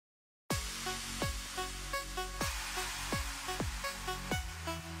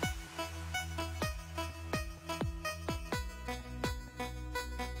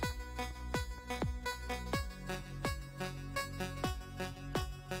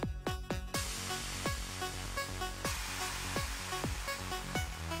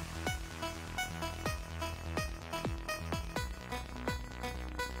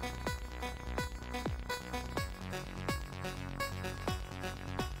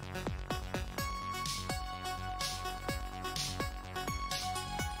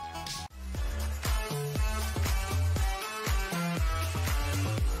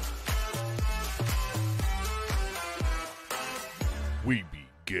We be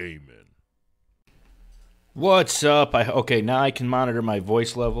gaming. What's up? Okay, now I can monitor my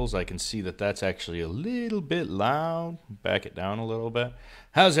voice levels. I can see that that's actually a little bit loud. Back it down a little bit.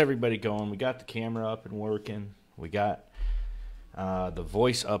 How's everybody going? We got the camera up and working. We got the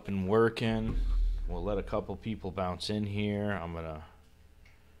voice up and working. We'll let a couple people bounce in here. I'm going to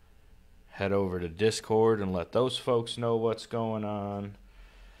head over to Discord and let those folks know what's going on.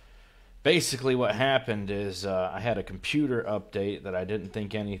 Basically what happened is I had a computer update that I didn't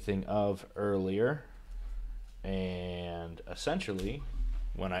think anything of earlier. And essentially,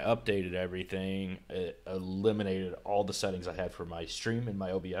 when I updated everything, it eliminated all the settings I had for my stream in my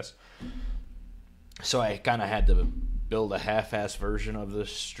OBS. So I kind of had to build a half-ass version of the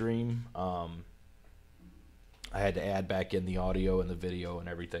stream. I had to add back in the audio and the video and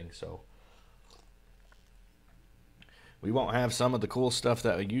everything. So we won't have some of the cool stuff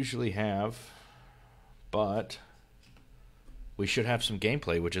that we usually have, but we should have some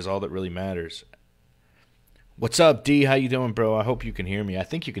gameplay, which is all that really matters. What's up, D? How you doing, bro? I hope you can hear me. I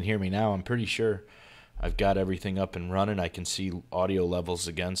think you can hear me now. I'm pretty sure I've got everything up and running. I can see audio levels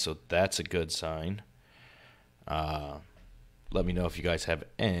again, so that's a good sign. Let me know if you guys have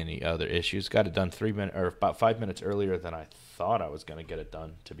any other issues. Got it done about 5 minutes earlier than I thought I was going to get it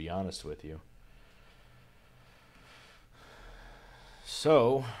done, to be honest with you.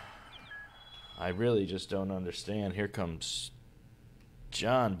 So, I really just don't understand. Here comes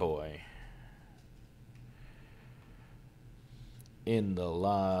John Boy in the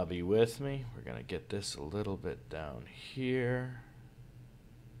lobby with me. We're going to get this a little bit down here.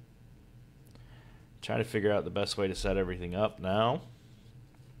 Trying to figure out the best way to set everything up now.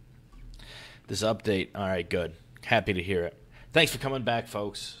 This update, all right, good. Happy to hear it. Thanks for coming back,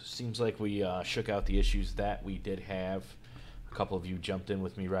 folks. Seems like we shook out the issues that we did have. A couple of you jumped in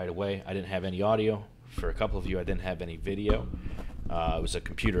with me right away. I didn't have any audio. For a couple of you, I didn't have any video. It was a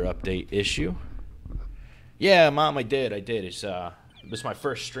computer update issue. Yeah, Mom, I did. It's this is my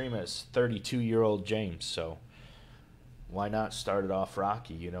first stream as 32-year-old James, so why not start it off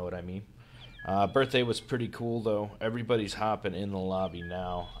rocky, you know what I mean? Birthday was pretty cool, though. Everybody's hopping in the lobby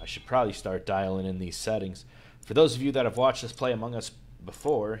now. I should probably start dialing in these settings. For those of you that have watched us play Among Us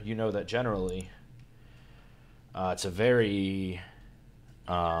before, you know that generally it's a very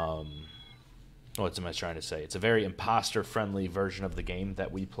what am I trying to say? It's a very imposter-friendly version of the game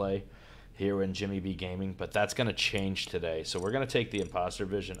that we play here in Jimmy B Gaming, but that's going to change today. So we're going to take the imposter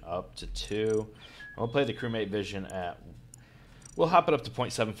vision up to 2. We'll play the crewmate vision at... We'll hop it up to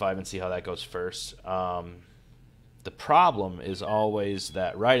 0.75 and see how that goes first. The problem is always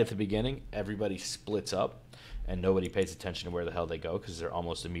that right at the beginning, everybody splits up, and nobody pays attention to where the hell they go because they're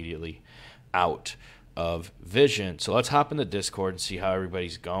almost immediately out of vision. So let's hop in the Discord and see how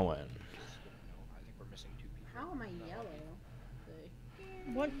everybody's going. How am I yellow?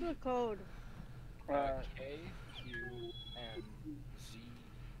 What's the code? K, Q, N, Z.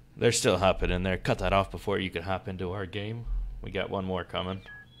 They're still hopping in there. Cut that off before you can hop into our game. We got one more coming.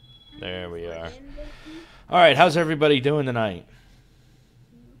 There we are. All right, how's everybody doing tonight?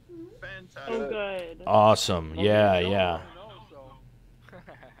 Fantastic. Oh, good. Awesome. Yeah.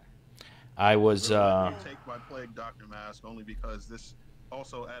 I was take my plague doctor mask only because this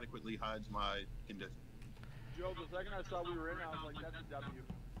also adequately hides my condition. Joe, the second I saw we were in, I was like, that's a W.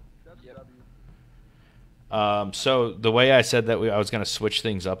 That's a W. So the way I said that I was going to switch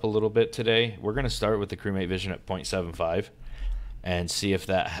things up a little bit today, we're going to start with the crewmate vision at 0.75 and see if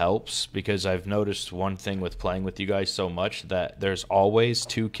that helps, because I've noticed one thing with playing with you guys so much that there's always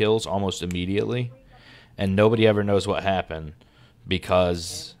 2 kills almost immediately, and nobody ever knows what happened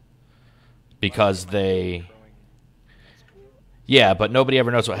because they... Yeah, but nobody ever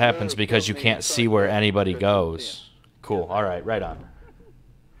knows what happens because you can't see where anybody goes. Cool. All right, right on.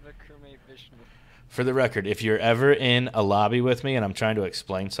 For the record, if you're ever in a lobby with me and I'm trying to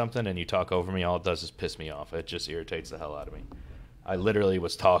explain something and you talk over me, all it does is piss me off. It just irritates the hell out of me. I literally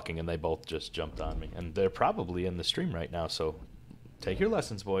was talking and they both just jumped on me. And they're probably in the stream right now, so take your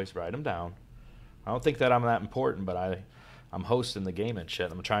lessons, boys. Write them down. I don't think that I'm that important, but I'm hosting the game and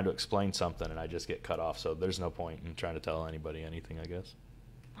shit. I'm trying to explain something and I just get cut off, so there's no point in trying to tell anybody anything, I guess.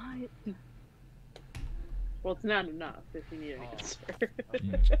 What? Well, it's not enough if you need an answer.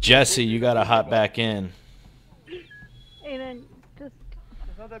 Jesse, you got to hop back in. Hey, then, just...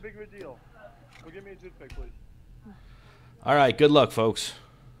 It's not that big of a deal. Well, give me a toothpick, please. All right, good luck, folks.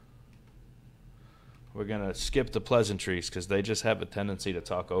 We're going to skip the pleasantries because they just have a tendency to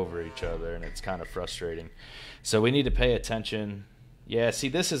talk over each other, and it's kind of frustrating. So we need to pay attention. Yeah, see,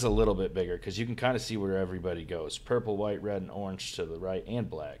 this is a little bit bigger because you can kind of see where everybody goes. Purple, white, red, and orange to the right, and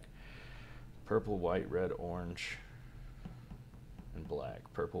black. Purple, white, red, orange. and black.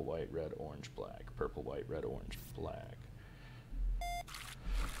 Purple, white, red, orange, black. Purple, white, red, orange, black.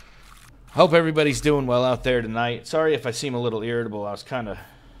 Hope everybody's doing well out there tonight. Sorry if I seem a little irritable. I was kind of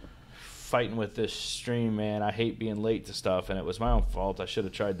fighting with this stream, man. I hate being late to stuff, and it was my own fault. I should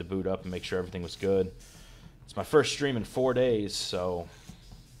have tried to boot up and make sure everything was good. It's my first stream in 4 days, so...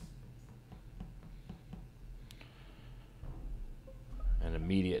 An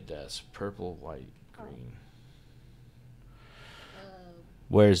immediate death. Purple, white, green.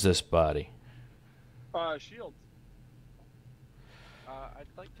 Where's this body? Shields. I'd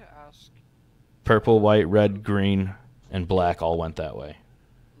like to ask Purple, white, red, green, and black all went that way.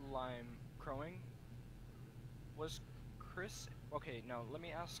 Lime Crowing. Was Chris... Okay, no, let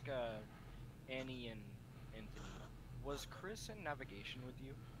me ask Annie and Anthony. Was Chris in navigation with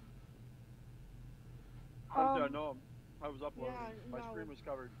you? How did I know him? I was uploading. yeah, My no. screen was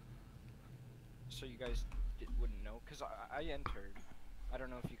covered. So you guys wouldn't know? Because I entered. I don't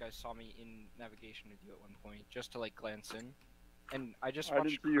know if you guys saw me in navigation with you at one point, just to like glance in. And I just I watched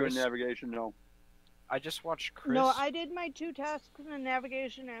didn't see you in Chris. navigation, no. I just watched Chris. No, I did my 2 tasks in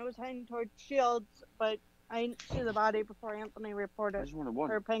navigation. I was heading towards Shields, but I didn't see the body before Anthony I reported, just wanted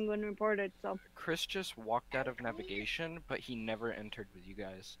one. or Penguin reported, so. Chris just walked out of navigation, but he never entered with you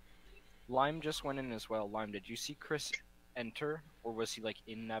guys. Lime just went in as well. Lime, did you see Chris enter, or was he like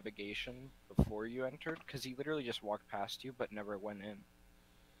in navigation before you entered? Because he literally just walked past you, but never went in.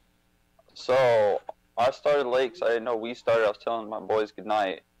 So, I started late because I didn't know we started. I was telling my boys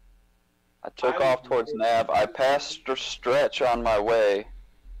goodnight. I took off towards Nav. I passed Stretch on my way.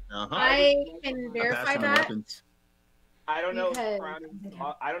 Uh-huh. I can I passed verify on that. weapons. I don't know Because- if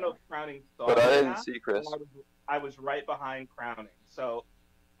Crowning. I don't know if Crowning saw But me I or didn't not. see Chris. I was right behind Crowning, so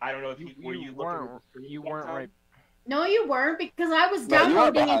I don't know if you were you looking at the screen You that weren't time? right. No, you weren't, because I was No, you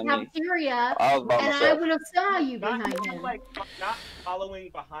were downloading in behind me. cafeteria, I was by and I myself. would have saw you Not, behind not him. like not following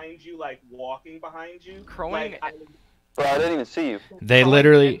behind you, like walking behind you. Crowing- Like, Bro, I didn't even see you. They Crowing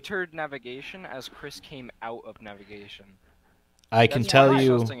literally... entered navigation as Chris came out of navigation. I can That's tell why I'm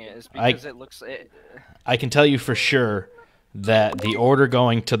you... trusting it, is I- because it looks. I can tell you for sure that the order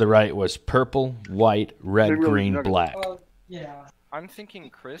going to the right was purple, white, red, They really green, dug it. black. I'm thinking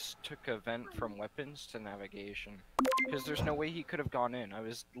Chris took a vent from weapons to navigation, because there's no way he could have gone in. I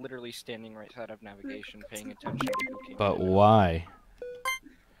was literally standing right side of navigation, paying attention to who came But in. why?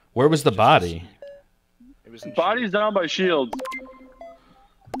 Where was the Just to body? see. It was in Body's down by Shields.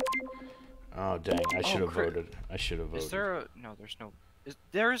 Oh, dang. I should have Chris. voted. I should have voted. Is there a no? There's no.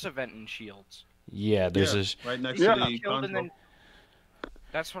 There is a vent in Shields. Yeah, there's Yeah, this... right next Yeah. to the Killed and console. then.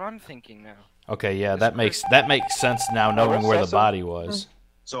 That's what I'm thinking now. Okay, yeah, Is that Chris- makes sense now, knowing where the Cessa? body was.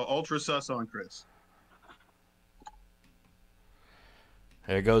 So ultra sus on Chris.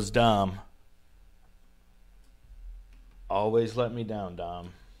 There goes Dom. Always let me down,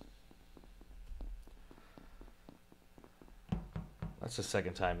 Dom. That's the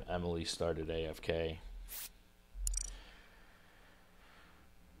second time Emily started AFK.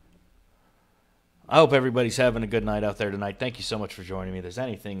 I hope everybody's having a good night out there tonight. Thank you so much for joining me. If there's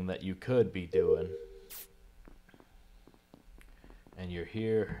anything that you could be doing, and you're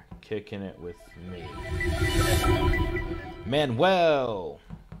here kicking it with me. Manuel!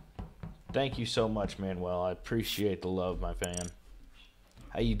 Thank you so much, Manuel. I appreciate the love, my fan.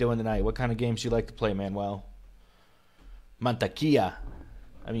 How you doing tonight? What kind of games do you like to play, Manuel? Mantequilla.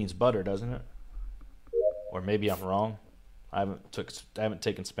 That means butter, doesn't it? Or maybe I'm wrong. I haven't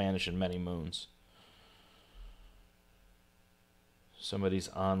taken Spanish in many moons. Somebody's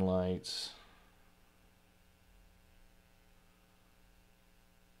on lights.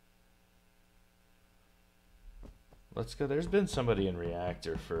 Let's go. There's been somebody in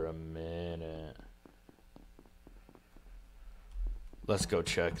reactor for a minute. Let's go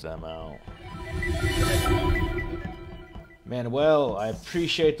check them out. Manuel, I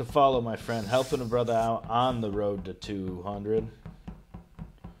appreciate the follow, my friend. Helping a brother out on the road to 200.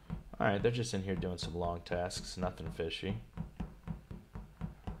 Alright, they're just in here doing some long tasks. Nothing fishy.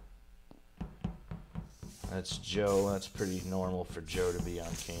 That's Joe. That's pretty normal for Joe to be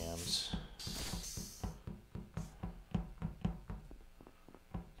on cams.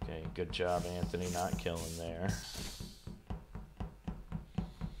 Okay, good job, Anthony, not killing there.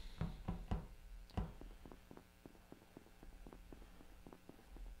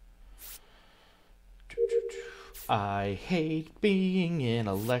 I hate being in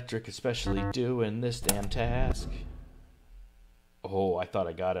electric, especially doing this damn task. Oh, I thought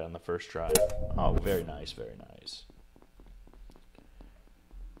I got it on the first try. Oh, very nice, very nice.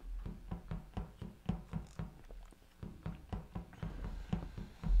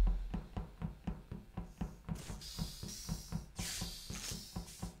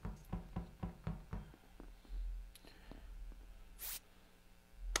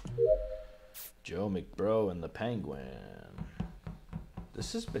 Joe McBro and the Penguin.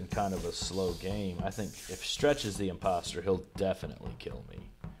 This has been kind of a slow game. I think if Stretch is the imposter, he'll definitely kill me.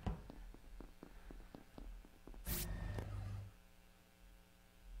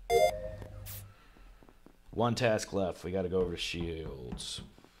 One task left. We got to go over to Shields.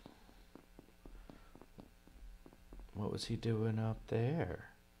 What was he doing up there?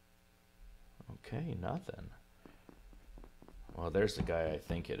 Okay, nothing. Well, there's the guy I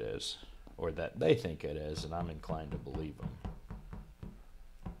think it is. Or that they think it is, and I'm inclined to believe him.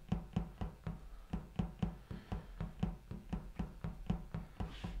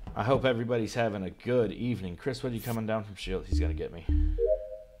 I hope everybody's having a good evening. Chris, what are you coming down from Shield? He's going to get me.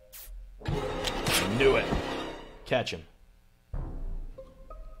 I knew it. Catch him.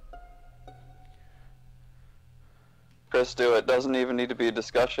 Chris, do it. Doesn't even need to be a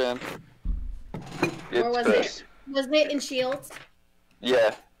discussion. Where was Chris. it? Was it in Shields?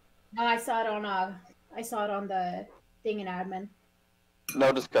 Yeah. No, I saw it on the thing in admin.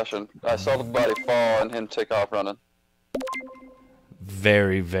 No discussion. I saw the body fall and him take off running.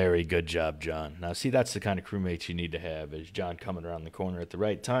 Very, very good job, John. Now, see, that's the kind of crewmates you need to have, is John coming around the corner at the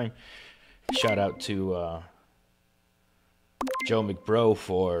right time. Shout out to Joe McBro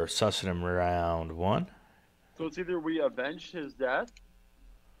for sussing him round 1. So it's either we avenged his death,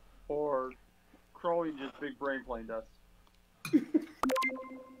 or Crowley just big brain planed us.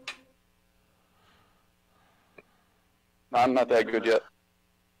 I'm not that good yet.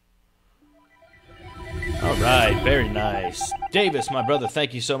 All right, very nice. Davis, my brother,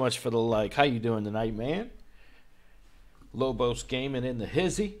 thank you so much for the like. How you doing tonight, man? Lobos gaming in the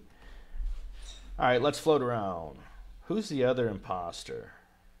hizzy. All right, let's float around. Who's the other imposter?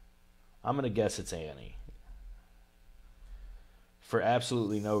 I'm going to guess it's Annie. For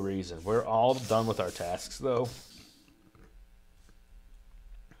absolutely no reason. We're all done with our tasks, though.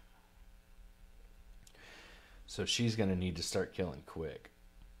 So she's going to need to start killing quick.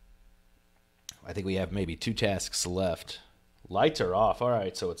 I think we have maybe 2 tasks left. Lights are off. All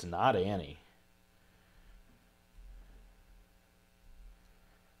right, so it's not Annie.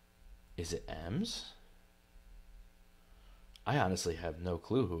 Is it Ems? I honestly have no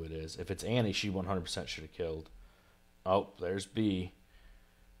clue who it is. If it's Annie, she 100% should have killed. Oh, there's B.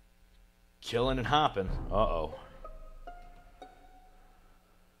 Killing and hopping. Uh-oh.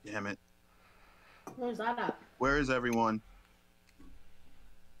 Damn it. Where's that at? Where is everyone?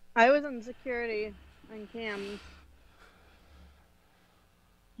 I was in security on cams.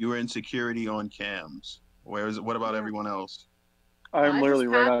 You were in security on cams. Where is it? What about everyone else? I'm I literally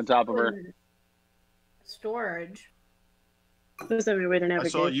just right passed on top of her. in Storage. There's every way to I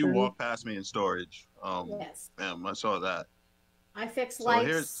navigate. saw you walk past me in storage. Yes. I saw that. I fixed So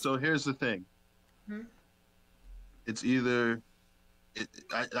lights. here's the thing. Hmm? It's either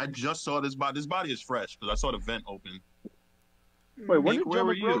I just saw this body. This body is fresh because I saw the vent open. Wait, when Pink, did where Joe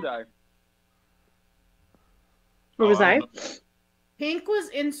were McBro you? die? Where was I? don't know. Pink was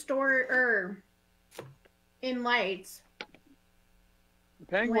in in lights. The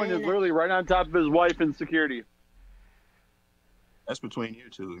Penguin is When- literally right on top of his wife in security. That's between you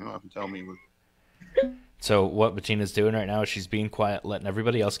two. You don't have to tell me. So what Bettina's doing right now is she's being quiet, letting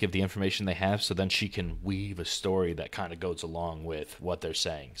everybody else give the information they have, so then she can weave a story that kind of goes along with what they're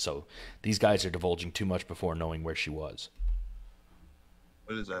saying. So these guys are divulging too much before knowing where she was.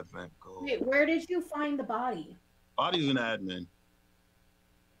 Where does that vent go? Wait, where did you find the body? Body's an admin.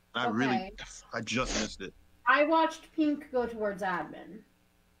 Okay. I just missed it. I watched Pink go towards admin.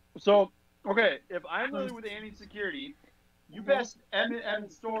 So, okay, if I'm literally with Annie's security, you pass M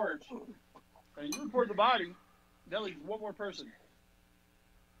storage, and you report the body, that leaves one more person.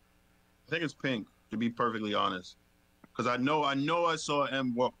 I think it's Pink, to be perfectly honest, because I know I saw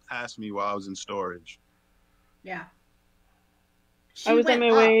M walk past me while I was in storage. Yeah. I was on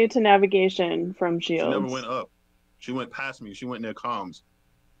my way to navigation from She Shields. never went up. She went past me. She went near comms.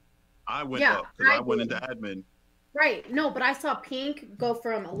 I went Yeah, up because I I went did. into admin. Right. No, but I saw Pink go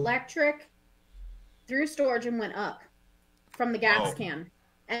from electric through storage and went up from the gas Oh. can.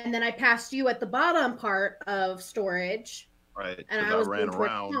 And then I passed you at the bottom part of storage. Right, And because I was ran going towards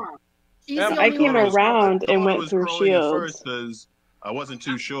around. Tom. She's Yeah, the I only came one. around and I went was through crawling in Shields. first because I wasn't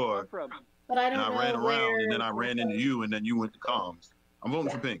too sure, But I and don't I know ran around, where... and then I ran into you, and then you went to comms. I'm voting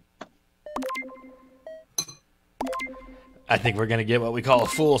for Pink. I think we're going to get what we call a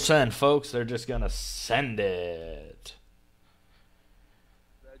full send, folks. They're just going to send it.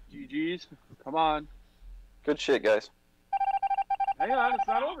 GG's. Come on. Good shit, guys. Hang on, it's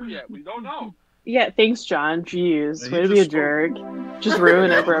not over yet. We don't know. Yeah, thanks, John. Jeez, Yeah, way he to be a just jerk. Just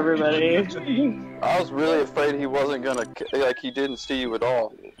ruin it for everybody. I was really afraid he wasn't gonna, like, he didn't see you at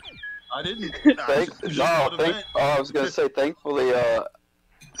all. I didn't. I was gonna say, thankfully.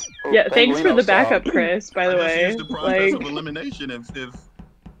 Yeah, thanks for the Penguino backup, saw. Chris. By the I way, just used the process of like, elimination. If that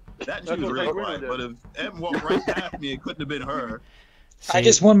That's she was what really Penguino quiet, did. but if Em walked right past me, it couldn't have been her. I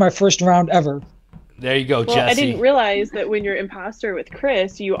just won my first round ever. There you go, well, Jesse. I didn't realize that when you're imposter with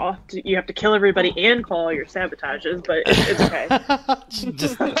Chris, you have to kill everybody and call all your sabotages, but it's okay.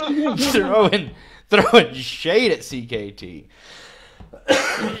 Just throwing shade at CKT.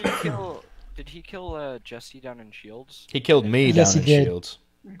 Did he kill Jesse down in Shields? He killed me Yes, down he in did. Shields.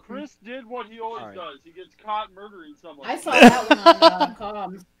 Chris did what he always Alright. does. He gets caught murdering someone. I saw that one on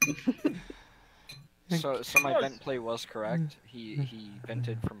comms. So my vent play was correct. He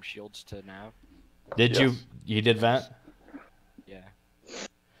vented from Shields to Nav. Did Yes. you did vent? Yeah. That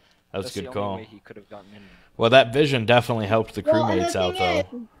was That's a good the call. only way he could have gotten in. Well, that vision definitely helped the Well, and crewmates out, though.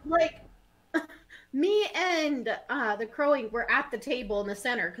 thing is, like, me and the crowing were at the table in the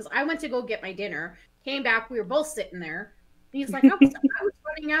center because I went to go get my dinner. Came back, we were both sitting there. He's like, I was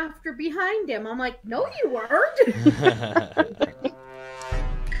running after behind him. I'm like, no, you weren't.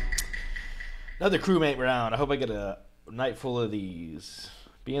 Another crewmate round. I hope I get a night full of these.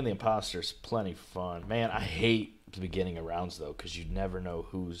 Being the imposter is plenty fun. Man, I hate the beginning of rounds, though, because you never know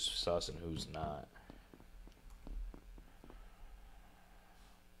who's sus and who's not.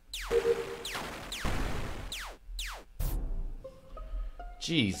 Really,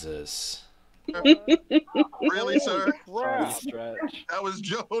 Jesus. sir? Sorry, Stretch. That was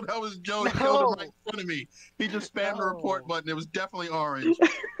Joe. That was Joe. He killed him right in front of me. He just spammed the report button. It was definitely orange.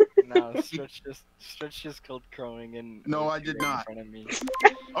 No, Stretch just killed Crowing and. No, was I did right not. In front of me.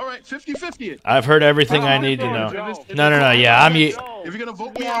 All right, 50-50 it. I've heard everything I need to know. No. Yeah, If you're gonna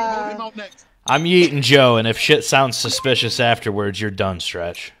vote me out, vote him out next. I'm yeeting Joe, and if shit sounds suspicious afterwards, you're done,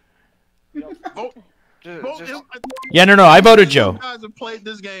 Stretch. Vote. Vote Just, him. Yeah, no, I voted Joe. You guys have played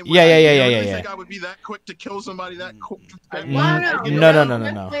this game. Yeah. You really think Yeah. I would be that quick to kill somebody that quick? No.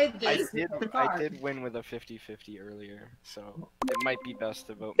 I did win with a 50-50 earlier, so it might be best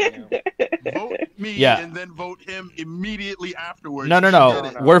to vote me out. Vote me Yeah. and then vote him immediately afterwards. No. He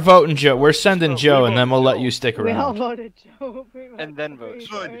did it. We're voting Joe. We're sending Joe, and then we'll let you stick We all around. voted Joe. And then vote.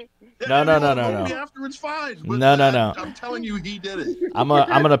 Good. No. Vote me afterwards, fine. But No. I'm telling you, he did it. I'm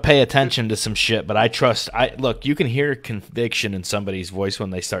gonna pay attention to some shit, but I trust. Look, you can hear conviction in somebody's voice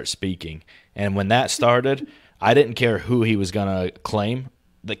when they start speaking, and when that started, I didn't care who he was gonna claim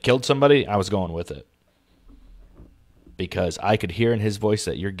that killed somebody. I was going with it because I could hear in his voice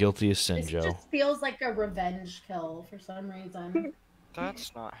that you're guilty as sin, This Joe. just feels like a revenge kill for some reason.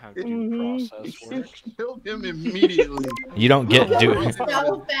 That's not how due process works. Killed him immediately. You don't get due.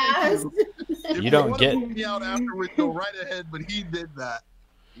 So fast. If You don't wanna get- vote me out afterwards, go right ahead. But he did that.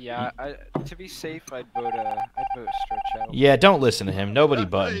 Yeah, to be safe, I'd vote Stretch out. Yeah, don't listen to him. Nobody Yeah,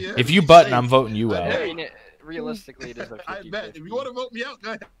 button. yeah, If you be button, safe. I'm voting you I out. I mean, realistically, it is a 50-50. I bet. If you want to vote me out,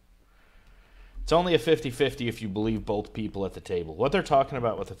 go ahead. It's only a 50-50 if you believe both people at the table. What they're talking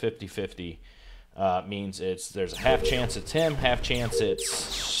about with a 50-50 means there's a half chance it's him, half chance it's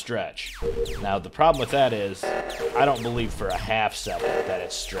Stretch. Now, the problem with that is I don't believe for a half second that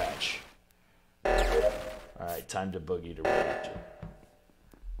it's Stretch. All right, time to boogie to reactor.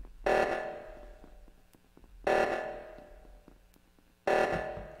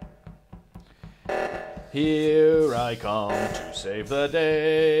 Here I come to save the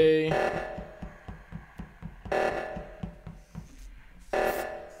day.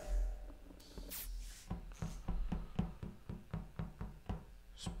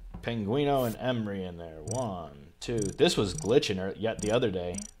 Penguino and Emery in there. 1, 2. This was glitching yet the other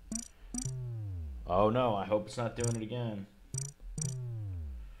day. Oh no, I hope it's not doing it again.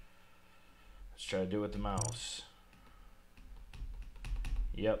 Let's try to do it with the mouse.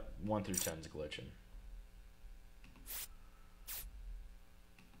 Yep, 1 through 10's glitching.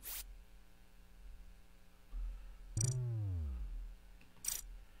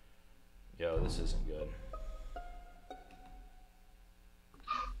 Yo, this isn't good.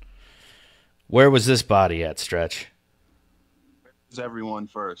 Where was this body at, Stretch? Is everyone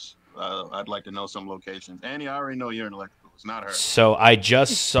first? I'd like to know some locations. Annie, I already know you're in electrical. It's not her. So I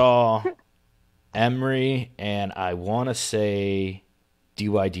just saw Emery and I want to say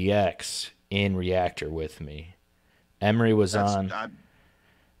DYDX in reactor with me. Emery was on,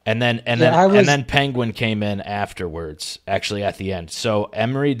 and then Penguin came in afterwards. Actually, at the end. So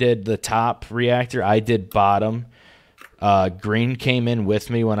Emery did the top reactor. I did bottom. Green came in with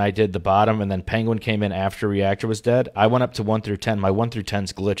me when I did the bottom, and then Penguin came in after reactor was dead. I went up to 1 through 10. My 1 through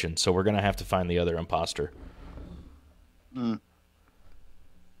 10's glitching, so we're gonna have to find the other imposter.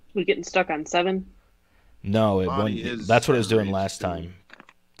 We getting stuck on 7? No, it Body wouldn't. is That's what it was doing raised last to- time.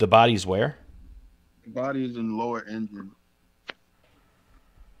 The body's where? The body is in lower engine.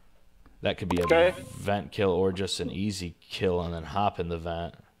 That could be a Okay. vent kill or just an easy kill and then hop in the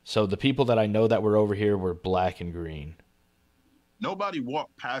vent. So the people that I know that were over here were black and green. Nobody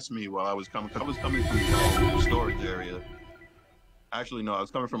walked past me while I was coming. I was coming from the storage area. Actually, no, I was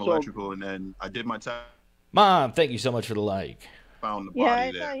coming from So- electrical, and then I did my tap. Mom, thank you so much for the like. Found the Yeah, body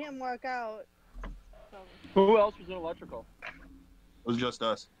I there. saw him walk out. So, Who else was in electrical? It was just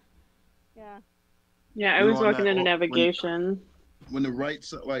us. yeah. Yeah, I We was were on working that- into when- navigation. When the right,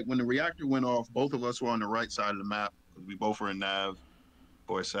 like when the reactor went off, both of us were on the right side of the map. We both were in nav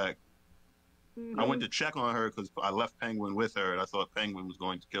for a sec. Mhm. I went to check on her because I left Penguin with her, and I thought Penguin was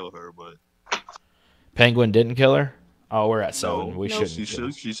going to kill her, but Penguin didn't kill her? Oh, we're at 7. no, we no, shouldn't. she's kill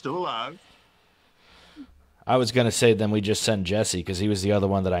her. she's still alive. I was going to say then we just send Jesse because he was the other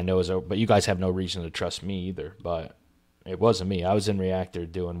one that I know is over. But you guys have no reason to trust me either. But it wasn't me. I was in reactor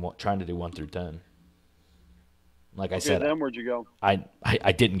trying to do 1 through 10. Like I Okay, said, then where'd you go?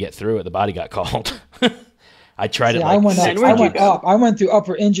 I didn't get through it. The body got called. I tried See, it I like went up. Then I where'd you went go? up. I went through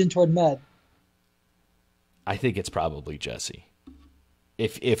upper engine toward med. I think it's probably Jesse.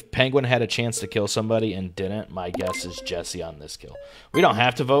 If Penguin had a chance to kill somebody and didn't, my guess is Jesse on this kill. We don't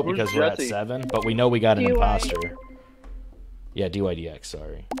have to vote Who's because we're at Jesse? 7, but we know we got an DY. imposter. Yeah, DYDX,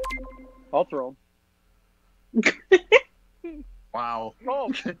 sorry. I'll throw him. Wow.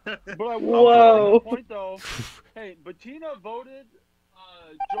 Oh, but I Whoa. point though. Hey, Bettina voted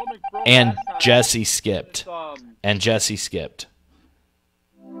Joe McBride And last time. Jesse skipped. And Jesse skipped.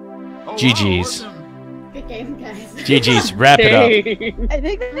 Oh, GG's. Wow, Good game, guys. GG's, wrap it Dang. I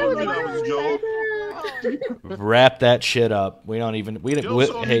think that was That was Joe. up. Wrap that shit up. We don't even Joe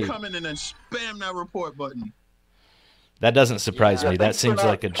saw me hey, coming and then spam that report button. that doesn't surprise me. That Thanks for seems not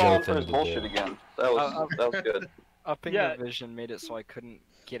like a Joe calling for thing his to bullshit do. again. That was good. Upping Yeah. the vision made it so I couldn't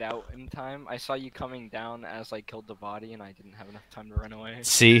get out in time. I saw you coming down as I killed the body, and I didn't have enough time to run away.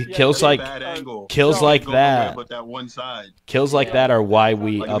 See, Yeah, kills that's a like Bad angle. kills No, like go nowhere that. But that one side. Kills like Yeah. that are why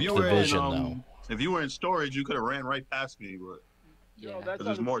we Like, up if you the were vision in, though. if you were in storage, you could have ran right past me, but Yeah. That because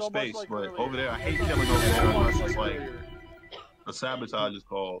there's sounded more so much space. like But earlier. over there, I hate That killing sounded over there so much unless it's like earlier. a sabotage is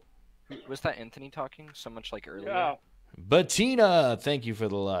called. Was that Anthony talking so much like earlier? Yeah. Bettina, thank you for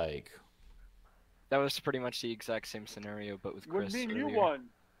the like. That was pretty much the exact same scenario, but with When Chris me and you earlier. won.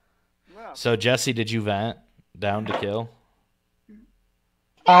 Yeah. So Jesse, did you vent down to kill?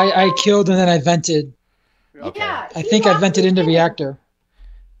 I killed and then I vented. Okay. Yeah, I he think I walked vented into in. reactor.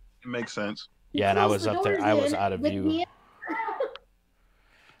 It makes sense. He Yeah, and I closed was the up there. doors I was in out of with view. me.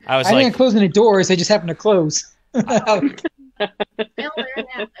 I was I like, didn't close any doors. They just happened to close. I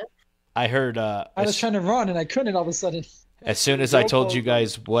I heard. was trying to run and I couldn't all of a sudden. As soon as I told you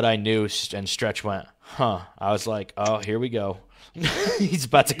guys what I knew, and Stretch went, huh? I was like, oh, here we go. He's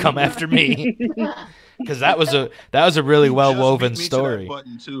about to come after me. Because that was a really He well just woven beat me to story. that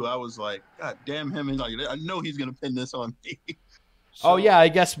button too. I was like, God damn him! And like, I know he's gonna pin this on me. Oh yeah, I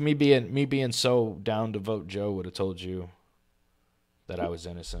guess me being so down to vote Joe would have told you that I was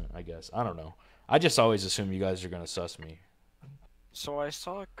innocent. I guess I don't know. I just always assume you guys are gonna suss me. So I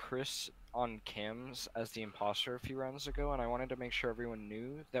saw Chris on cams as the imposter a few rounds ago, and I wanted to make sure everyone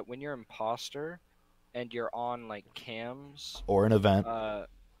knew that when you're imposter and you're on like cams Or an event.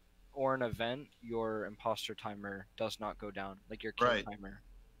 or an event, your imposter timer does not go down, like your kill Right. timer.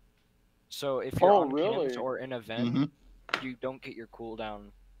 So if you're Oh, on really? cams or an event, Mhm. you don't get your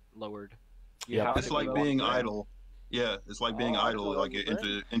cooldown lowered. You Yep. have It's to like go being on cam. idle. Yeah, it's like being Oh, I idle, thought like it you're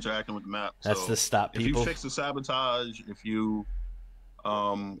was interacting with the map. That's so to stop if people. you fix the sabotage, if you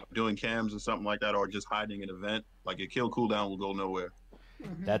doing cams or something like that, or just hiding an event, like your kill cooldown will go nowhere.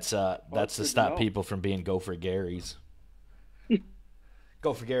 That's that's to good to stop know. people from being Gopher Garys.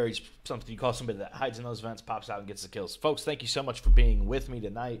 Gopher Gary's something you call somebody that hides in those vents, pops out, and gets the kills. Folks, thank you so much for being with me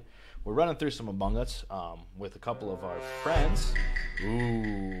tonight. We're running through some Among Us with a couple of our friends.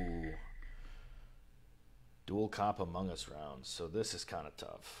 Ooh. Dual cop Among Us rounds. So this is kind of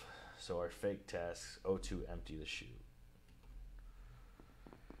tough. So our fake tasks, O2 empty the chute.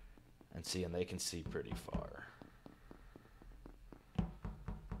 And see, and they can see pretty far.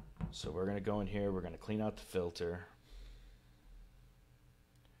 So we're going to go in here. We're going to clean out the filter.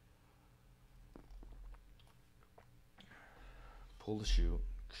 Pull the chute.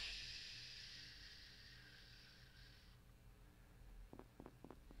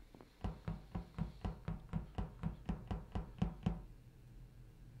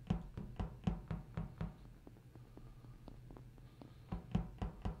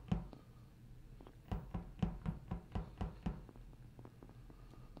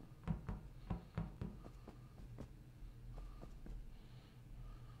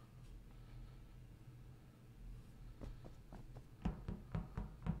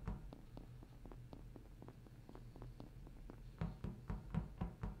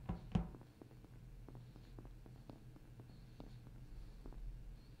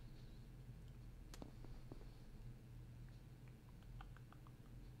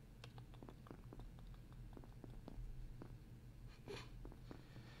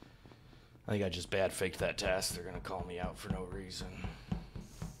 I think I just bad faked that task. They're gonna call me out for no reason.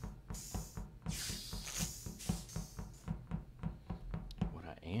 What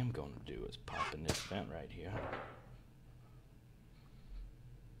I am gonna do is pop in this vent right here.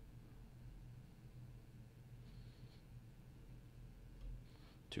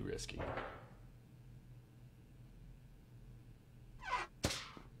 Too risky.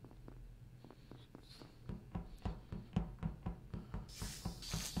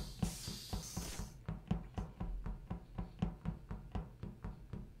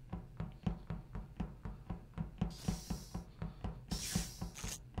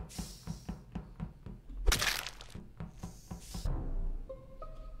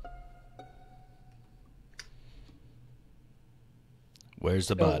 Where's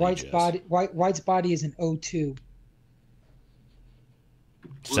the body, Jess? White's body is an O2.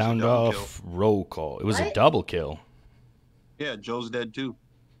 Sound off, roll call. It was a double kill. Yeah, Joe's dead too.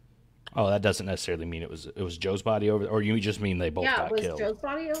 Oh, that doesn't necessarily mean it was Joe's body over there, or you just mean they both got killed? Yeah, was Joe's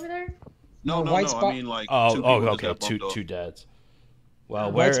body over there? No. I mean like. Okay, two deads.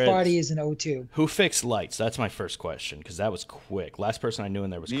 Well, White's body is an O2. Who fixed lights? That's my first question because that was quick. Last person I knew in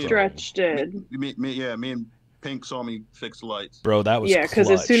there was Stretch did. Me and Pink saw me fix lights. Bro, that was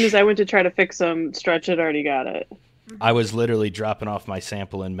because as soon as I went to try to fix them, Stretch had already got it. I was literally dropping off my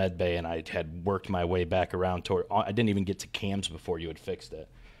sample in medbay, and I had worked my way back around toward. I didn't even get to cams before you had fixed it.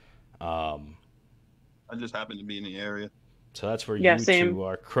 I just happened to be in the area. So that's where you two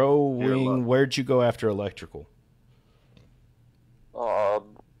are. Crow Wing, where'd you go after electrical?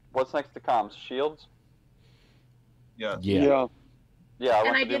 What's next to comms? Shields? Yeah. Yeah,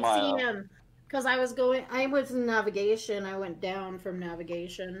 And I did see him. Because I was in navigation. I went down from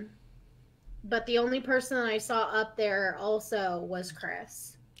navigation. But the only person that I saw up there also was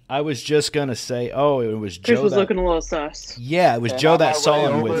Chris. I was just going to say, it was Joe. Chris was looking a little sus. Yeah, it was Joe that saw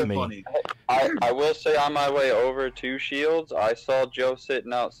him with me. I will say on my way over to Shields, I saw Joe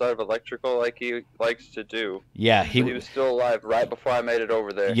sitting outside of electrical like he likes to do. Yeah, he was still alive right before I made it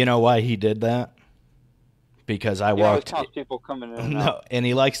over there. You know why he did that? Because I walked. People coming in. No, and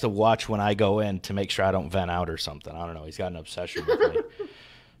he likes to watch when I go in to make sure I don't vent out or something. I don't know. He's got an obsession with me.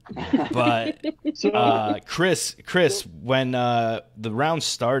 But Chris, when the round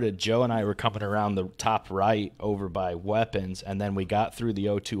started, Joe and I were coming around the top right over by weapons, and then we got through the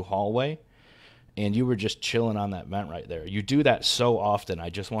O2 hallway, and you were just chilling on that vent right there. You do that so often. I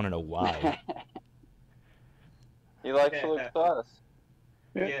just want to know why. He likes to look sus.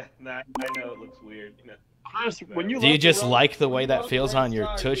 Yeah, I know it looks weird. Do you just like the way that feels on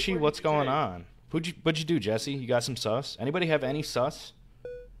your tushy? What's going on? What'd you do, Jesse? You got some sus? Anybody have any sus?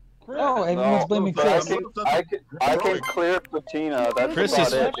 No, everyone's blaming Chris. I can clear Patina. That's Chris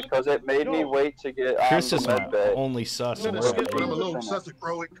about it because it made me wait to get on Chris the is my med bay. only sus. I'm a little sus of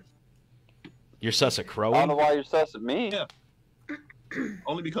crowing. You're sus of crowing? I don't know why you're sus at me. Yeah.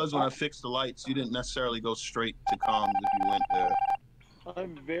 Only because when I fixed the lights, you didn't necessarily go straight to comms if you went there.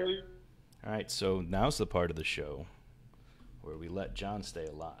 I'm very. All right, so now's the part of the show where we let John stay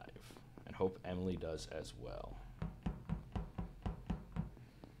alive and hope Emily does as well.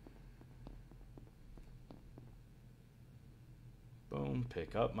 Boom,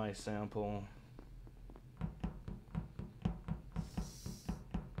 pick up my sample.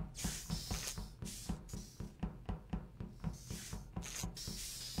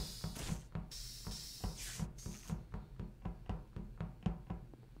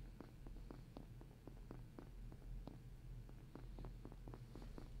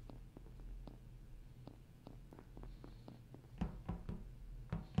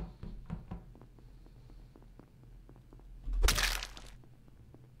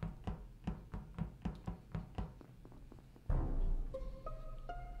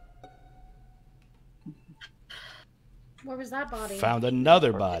 Where was that body? Found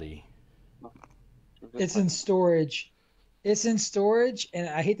another body. It's in storage. It's in storage, and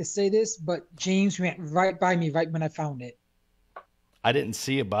I hate to say this, but James went right by me right when I found it. I didn't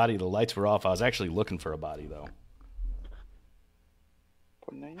see a body. The lights were off. I was actually looking for a body, though.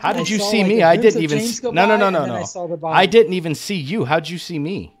 How did you see me? I didn't even. No. I didn't even see you. How'd you see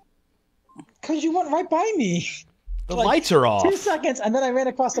me? Because you went right by me. The lights are off. 2 seconds, and then I ran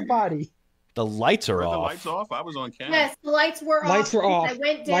across the body. The lights are off. The lights off? I was on camera. Yes, the lights were off. Lights were off. I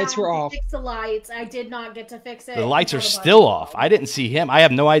went down to fix the lights. I did not get to fix it. The lights are still off. I didn't see him. I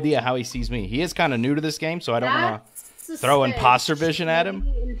have no idea how he sees me. He is kind of new to this game, so I don't want to throw imposter vision at him.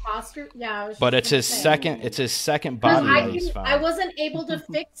 Imposter? Yeah. But it's his second. It's his second body that he's found. I wasn't able to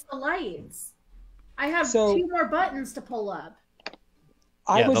fix the lights. I have 2 more buttons to pull up.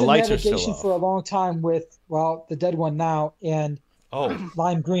 I was in navigation for a long time with, the dead one now, and Oh,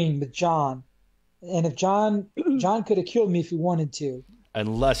 lime green with John. And if John could have killed me if he wanted to.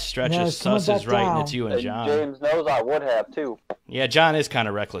 unless Stretch No, is it's coming sus is back right and down. it's you and John. James knows I would have too. Yeah, John is kind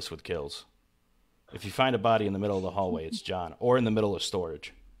of reckless with kills. If you find a body in the middle of the hallway, it's John. Or in the middle of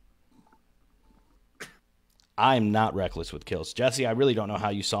storage. I'm not reckless with kills. Jesse, I really don't know how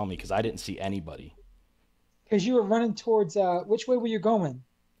you saw me because I didn't see anybody. Because you were running towards, which way were you going?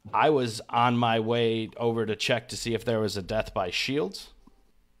 I was on my way over to check to see if there was a death by shields.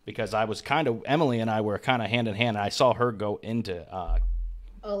 Because I was Emily and I were kind of hand in hand. And I saw her go into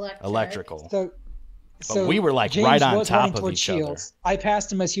electrical. So we were like James right on was top running of towards each Shields. I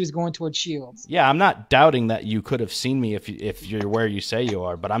passed him as he was going towards Shields. Yeah, I'm not doubting that you could have seen me if you're where you say you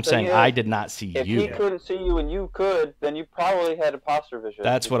are, but I'm saying I did not see if you. If he couldn't see you and you could, then you probably had imposter vision.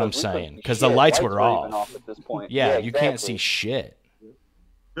 That's what I'm saying, because the lights were off. At this point. Yeah, exactly. You can't see shit.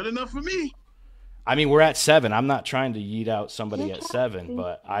 Good enough for me. I mean, we're at 7. I'm not trying to yeet out somebody at 7,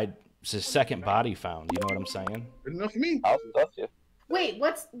 but it's a second body found. You know what I'm saying? Good enough for me. I'll stuff you. Wait,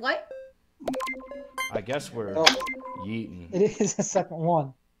 what? I guess we're yeeting. It is the second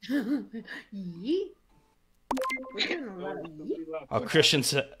one. Yeet? We're doing a lot of yeet? Oh, Christian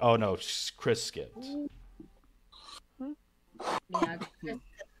said, oh no, Chris skipped. Yeah, Chris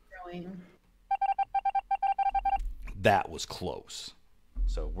throwing. That was close.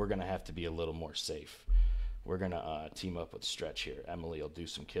 So we're going to have to be a little more safe. We're going to team up with Stretch here. Emily will do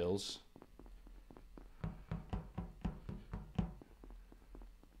some kills.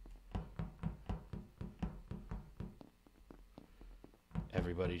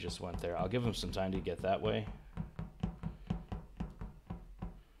 Everybody just went there. I'll give them some time to get that way.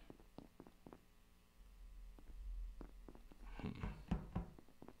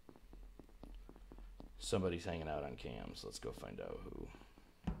 Somebody's hanging out on cams. Let's go find out who.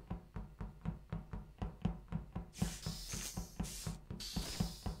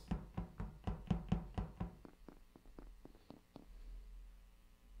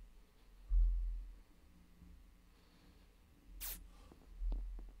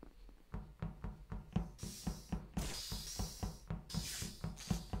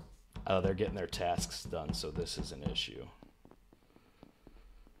 Oh, they're getting their tasks done, so this is an issue.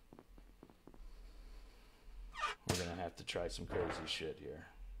 We're going to have to try some crazy shit here.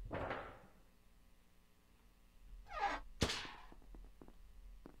 I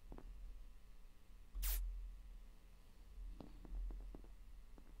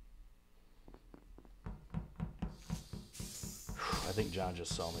think John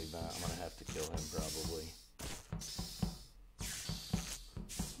just saw me, but I'm going to have to kill him probably.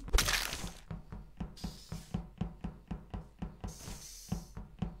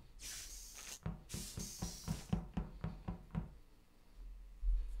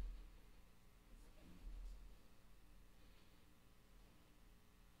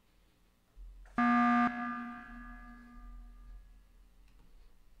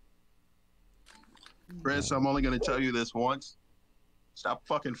 Chris, I'm only going to tell you this once. Stop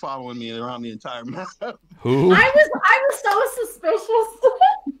fucking following me around the entire map. Who? I was so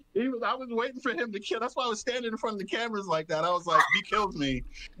suspicious. I was waiting for him to kill. That's why I was standing in front of the cameras like that. I was like, he killed me.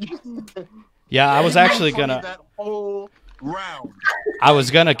 Yeah, I was actually going to... That whole round. I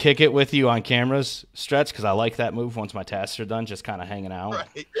was going to kick it with you on cameras, Stretch, because I like that move once my tasks are done, just kind of hanging out.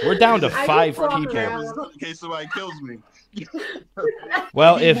 Right. We're down to 5 people. In case somebody kills me.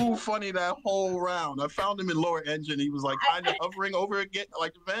 Well, he moved funny that whole round. I found him in lower engine. He was like kind of hovering over again,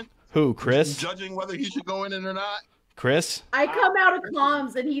 like the vent. Who, Chris? Judging whether he should go in it or not. Chris? I come out of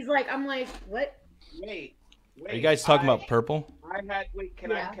comms and he's like, I'm like, what? Wait. Are you guys talking about purple? Can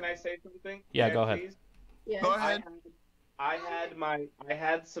I say something? Yeah, go ahead. Please? Yeah. Go ahead. I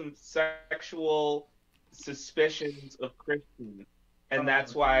had some sexual suspicions of Christian, and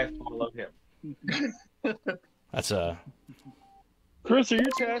that's why I followed him. That's a... Chris, are your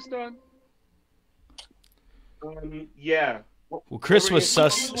tasks done? Yeah. Well, Chris was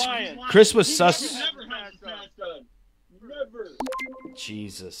sus. Chris was sus. Never.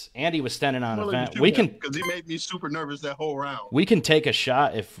 Jesus, Andy was standing on a vent. We can, because he made me super nervous that whole round. We can take a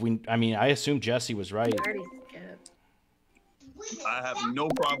shot if we. I mean, I assume Jesse was right. I have no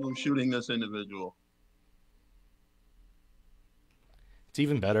problem shooting this individual. It's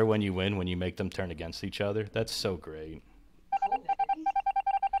even better when you win, when you make them turn against each other. That's so great.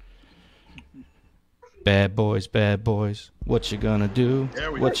 Bad boys, what you gonna do?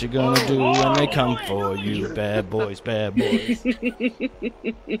 There we What go. you gonna do when they come for you? Bad boys. Oh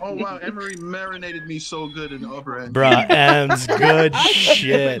wow, Emery marinated me so good in the upper end. Bruh, M's good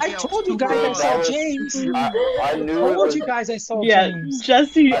shit. I told you guys I saw James. I knew I it told was. you guys I saw Yeah, James.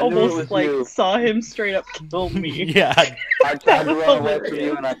 Jesse I knew it almost was like you. saw him straight up kill me. Yeah. I tried to run away from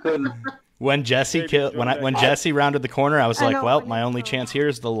you and I couldn't. When Jesse when Jesse rounded the corner, I was I like, know, well, I my know. only chance here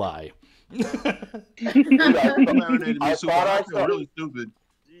is the lie. Dude, Marinated me I super. thought I I feel saw. really stupid.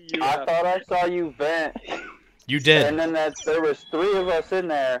 I thought I saw you vent, You did. and then there was 3 of us in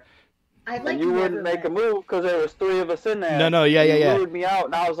there, I like and you wouldn't make a move because there was 3 of us in there. No, yeah. You lured me out,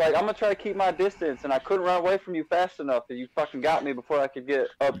 and I was like, I'm gonna try to keep my distance, and I couldn't run away from you fast enough, and you fucking got me before I could get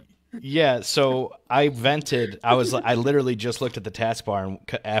up. Yeah, so I vented. I literally just looked at the taskbar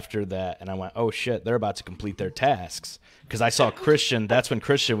and after that, and I went, "Oh shit, they're about to complete their tasks." Because I saw Christian. That's when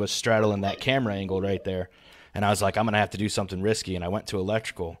Christian was straddling that camera angle right there, and I was like, "I'm gonna have to do something risky." And I went to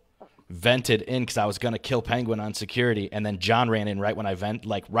electrical, vented in because I was gonna kill Penguin on security, and then John ran in right when I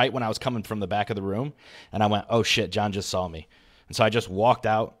right when I was coming from the back of the room, and I went, "Oh shit, John just saw me," and so I just walked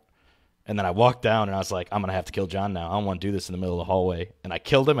out. And then I walked down, and I was like, I'm going to have to kill John now. I don't want to do this in the middle of the hallway. And I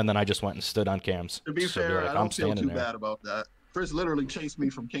killed him, and then I just went and stood on cams. To be So fair, like, I don't feel too bad about that. Chris literally chased me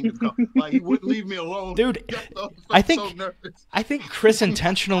from Kingdom Come. Like, he wouldn't leave me alone. Dude, I think Chris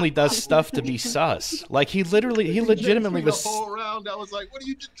intentionally does stuff to be sus. Like, he legitimately was... The whole round, I was like, what do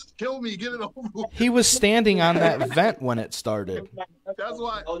you just kill me? Get it over with. He was standing on that vent when it started. That's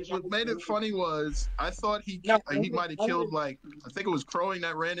why what made it funny was I thought he might have killed, like, I think it was Crowing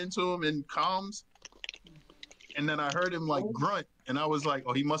that ran into him in comms. And then I heard him, like, grunt. And I was like,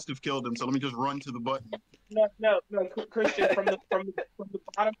 oh, he must have killed him. So let me just run to the button. No, Christian, from the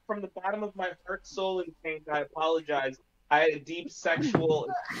bottom of my heart, soul, and pain, I apologize. I had a deep sexual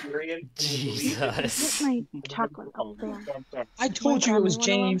experience. Jesus. My chocolate up there. I told you it was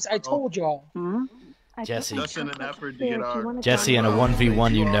James. I told y'all. Jesse. Just in an effort to get our... Jesse, in a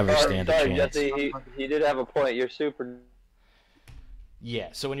 1v1, you never stand a Sorry, chance. Jesse, he did have a point. You're super... Yeah,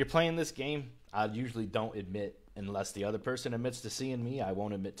 so when you're playing this game, I usually don't admit, unless the other person admits to seeing me, I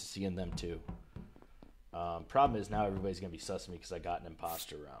won't admit to seeing them too. Problem is now everybody's going to be sussing me because I got an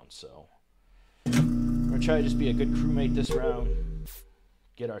imposter round, so... I'm going to try to just be a good crewmate this round,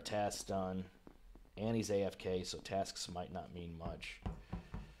 get our tasks done. Annie's AFK, so tasks might not mean much.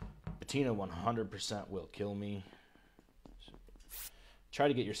 Bettina 100% will kill me. Try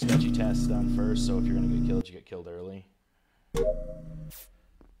to get your sketchy tasks done first, so if you're going to get killed, you get killed early.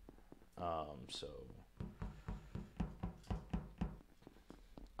 So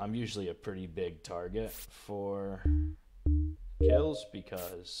I'm usually a pretty big target for kills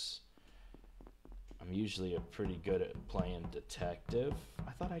because I'm usually pretty good at playing detective.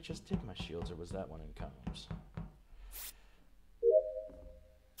 I thought I just did my shields, or was that one in comms?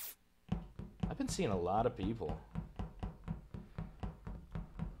 I've been seeing a lot of people.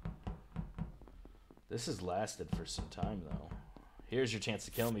 This has lasted for some time, though. Here's your chance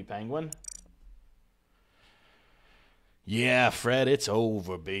to kill me, Penguin. Yeah, Fred, it's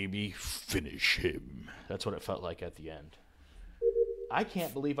over, baby. Finish him. That's what it felt like at the end. I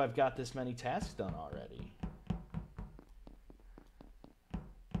can't believe I've got this many tasks done already.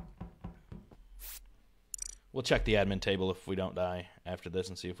 We'll check the admin table if we don't die after this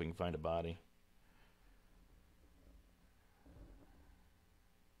and see if we can find a body.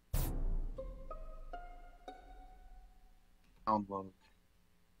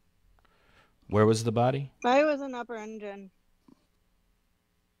 Where was the body? I was an upper engine.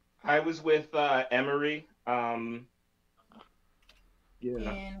 I was with Emery. In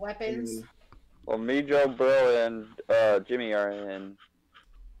weapons. Well, me, Joe, Bro, and Jimmy are in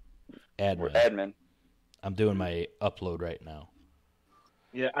admin. I'm doing my upload right now.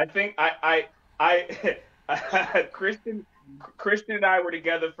 Yeah, I think I Christian and I were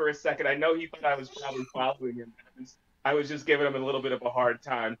together for a second. I know he thought I was probably following him. I was just giving him a little bit of a hard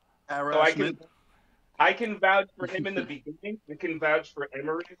time. So I can vouch for him in the beginning. I can vouch for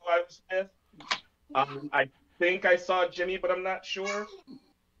Emery, who I was with. I think I saw Jimmy, but I'm not sure.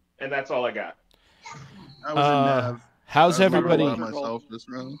 And that's all I got. I was in Nav. How's everybody?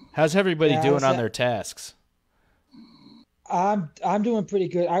 How's everybody Yeah, doing on their tasks? I'm doing pretty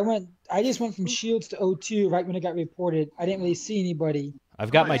good. I just went from Shields to O2 right when it got reported. I didn't really see anybody.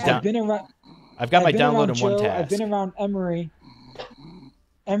 I've got my I've been around. I've got my I've been download around in one Joe, task. I've been around Emery.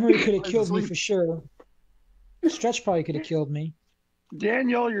 Emery could have killed me for sure. Stretch probably could have killed me.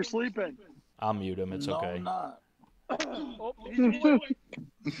 Daniel, you're sleeping. I'll mute him. It's okay. I'm not.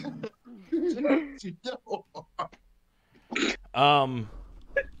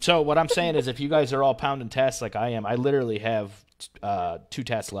 So what I'm saying is, if you guys are all pounding tasks like I am, I literally have 2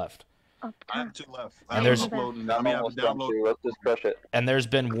 tasks left. I have 2 left. And there's Let's just crush it. And there's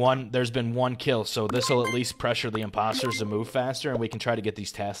been one kill, so this will at least pressure the imposters to move faster, and we can try to get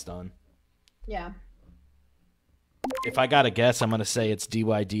these tasks done. Yeah. If I gotta guess, I'm gonna say it's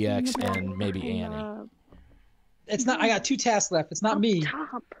DYDX and maybe Annie. It's not. I got 2 tasks left. It's not me.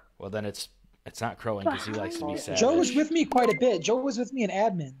 Well, then it's not Crowing because he likes to be savage. Joe was with me quite a bit. Joe was with me in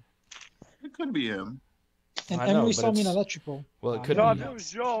admin. It could be him. And Emily saw me in electrical. Well, it could No, be. if it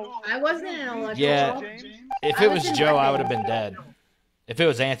was Joe. I wasn't in electrical. Yeah. If it was Joe, I would have been dead. If it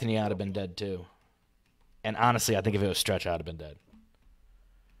was Anthony, I'd have been dead too. And honestly, I think if it was Stretch, I'd have been dead.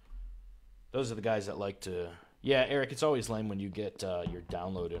 Those are the guys that like to... Yeah, Eric, it's always lame when you get your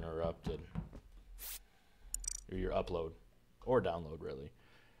download interrupted. Or your upload. Or download, really.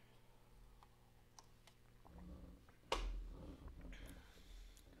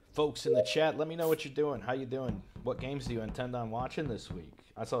 Folks in the chat, let me know what you're doing. How you doing? What games do you intend on watching this week?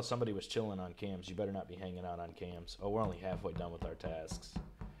 I saw somebody was chilling on cams. You better not be hanging out on cams. Oh, we're only halfway done with our tasks.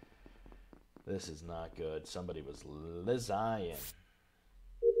 This is not good. Somebody was Lizayan.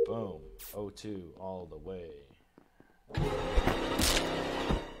 Boom. 0-2 all the way.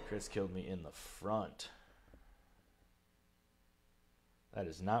 Chris killed me in the front. That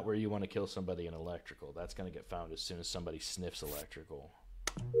is not where you want to kill somebody in electrical. That's going to get found as soon as somebody sniffs electrical.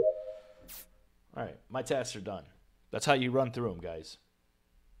 Alright, my tasks are done. That's how you run through them, guys.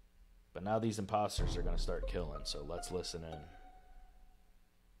 But now these imposters are going to start killing, so let's listen in.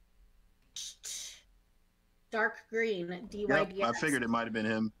 Dark green, DYDX. Yep, I figured it might have been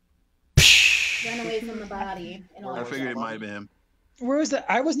him. Ran away from the body. I figured it might have been him. Where was that?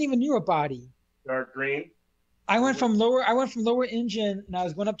 I wasn't even near a body. Dark green. I went from lower engine and I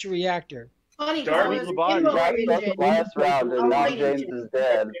was going up to reactor. Funny, Dark I was the in body. lower That's the engine. last round, and now James is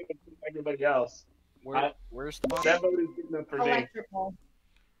dead. Everybody else. Where's the body? That vote is good enough for me. Electrical.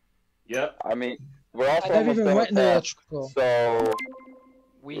 Yep. I mean, we're also I never almost even done went in with the that. electrical. So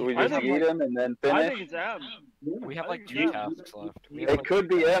We just have eat him and then I think finish. it's M. we have like I 2 think tasks left. We have, It like, could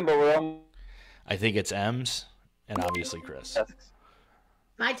be him, but we're almost. I think it's M's and obviously Chris.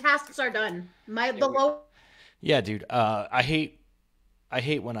 My tasks are done. The low. Yeah, dude. I hate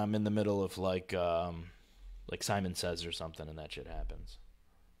when I'm in the middle of like Simon Says or something and that shit happens.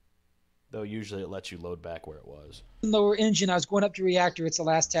 Though usually it lets you load back where it was. Lower engine, I was going up to reactor. It's the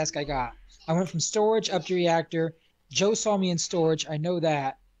last task I got. I went from storage up to reactor. Joe saw me in storage. I know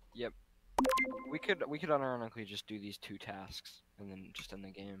that. Yep. We could unironically just do these 2 tasks and then just end the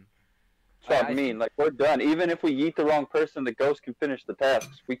game. That's what I mean. Like, we're done. Even if we yeet the wrong person, the ghost can finish the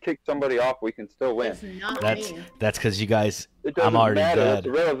tasks. If we kick somebody off, we can still win. It's not That's me. because you guys. It doesn't I'm already matter. dead. It's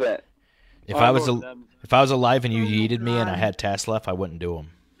irrelevant. If I was alive and you yeeted me and I had tasks left, I wouldn't do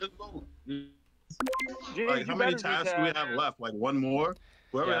them. Like, how many tasks do we have left? Like, 1 more?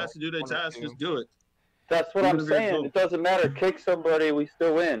 Whoever has to do their task, just do it. That's what I'm saying. It doesn't matter. Kick somebody, we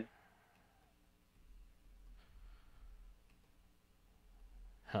still win.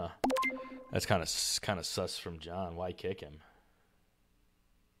 Huh. That's kind of sus from John. Why kick him?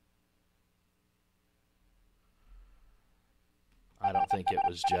 I don't think it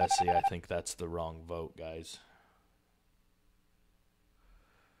was Jesse. I think that's the wrong vote, guys.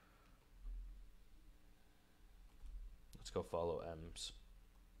 Let's go follow M's.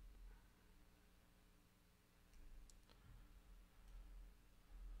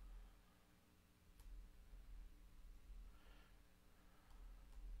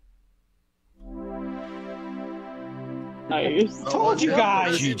 Nice. Told you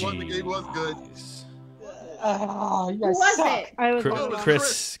guys. It was good. Oh, you Who guys was suck. it? I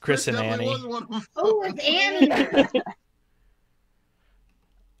was Chris and Annie. Oh, it's Annie.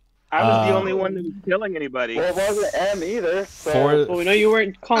 I was the only one that was killing anybody. Well, it wasn't M either. So. Well, we know you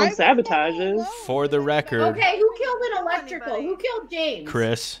weren't calling sabotages. For the record, Okay, who killed an electrical? Who killed James?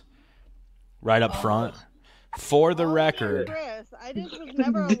 Chris, right up front. For the record, Chris, I just was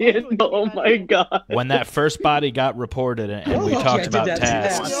never alone with Oh you my guys. god. when that first body got reported and we You're lucky talked I did about that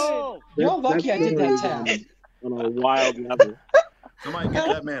tasks, task. You're lucky I did that task. On a wild level. Somebody get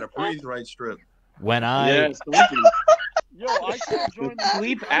that man a breathe right strip. when I Yes, thank you. Yo, I can't join the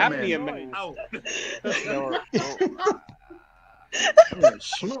Sleep apnea, man. Out.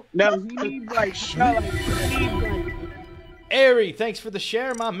 Now he needs like Ari, thanks for the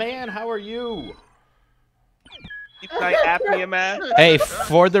share, my man. How are you? sleep night apnea, man. Hey,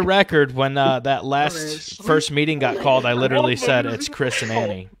 for the record, when that first meeting got called, I literally said it's Chris and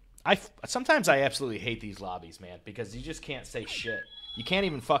Annie. Sometimes I absolutely hate these lobbies, man, because you just can't say shit. You can't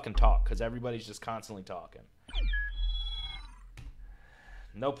even fucking talk because everybody's just constantly talking.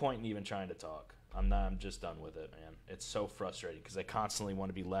 no point in even trying to talk. I'm just done with it, man. It's so frustrating because I constantly want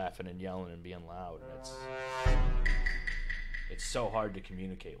to be laughing and yelling and being loud, and it's so hard to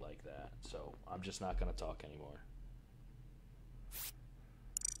communicate like that. So I'm just not gonna talk anymore.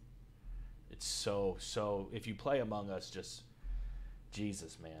 It's so. If you play Among Us, just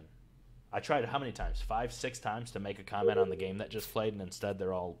Jesus, man. I tried how many times? 5, 6 times to make a comment on the game that just played, and instead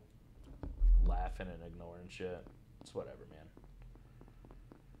they're all laughing and ignoring shit. It's whatever, man.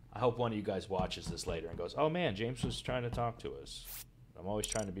 I hope one of you guys watches this later and goes, oh man, James was trying to talk to us. I'm always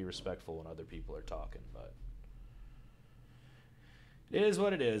trying to be respectful when other people are talking, but it is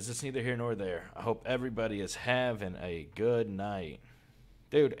what it is. It's neither here nor there. I hope everybody is having a good night.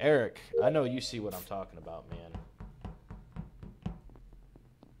 Dude, Eric, I know you see what I'm talking about, man.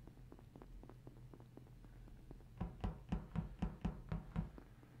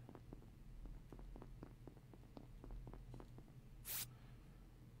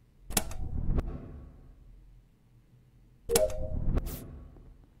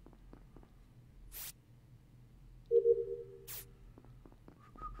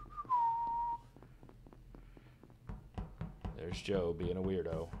 There's Joe being a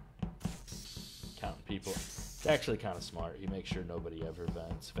weirdo. Counting people. It's actually kind of smart. He makes sure nobody ever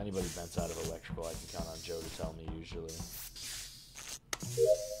vents. If anybody vents out of electrical, I can count on Joe to tell me usually.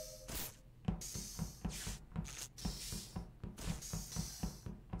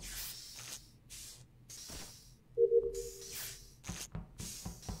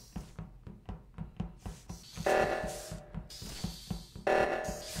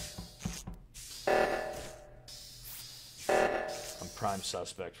 Prime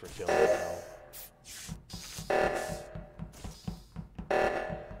suspect for killing Mel.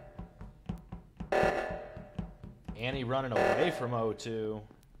 Annie running away from O2.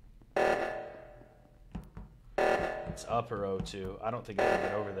 It's upper O2. I don't think I can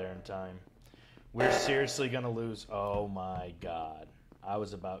get over there in time. We're seriously going to lose. Oh my God. I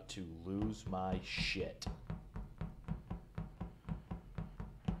was about to lose my shit.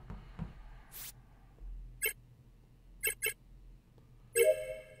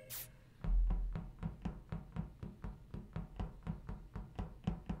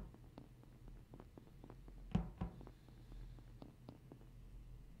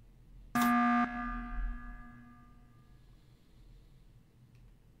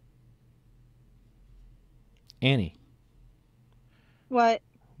 Annie. What?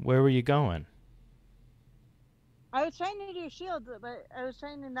 Where were you going? I was trying to do shields, but I was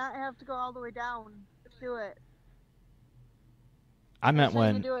trying to not have to go all the way down to do it. I meant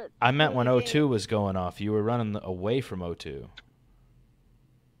when O2 was going off. You were running away from O2.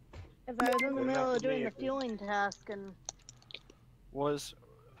 If I was in the middle of doing the fueling task and was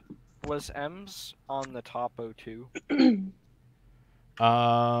Ems on the top O2?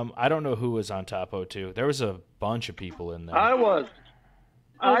 I don't know who was on top O2. There was a bunch of people in there. I was.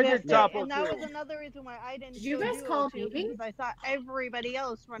 I did top O2. And that was another reason why I didn't. Did you guys call O2 because I saw everybody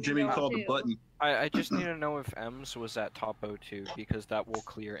else running. Jimmy called the button. I just need to know if Ems was at top O2 because that will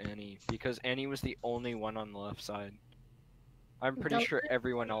clear Annie. Because Annie was the only one on the left side. I'm pretty sure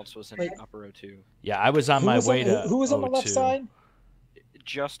everyone else was in upper O2. Yeah, I was on my way to Who was on the left side?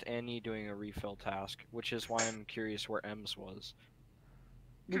 Just Annie doing a refill task, which is why I'm curious where Ems was.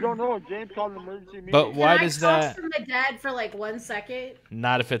 We don't know. James called an emergency meeting. But why does Can I that? talk to my dad for like 1 second?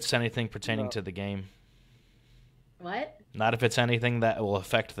 Not if it's anything pertaining to the game. What? Not if it's anything that will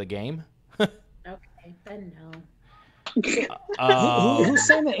affect the game. Okay, then no. Who's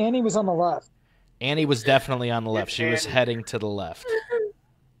saying that Annie was on the left? Annie was definitely on the left. She was heading to the left.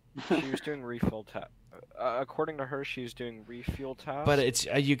 She was doing refill task. According to her, she was doing refuel tasks. But it's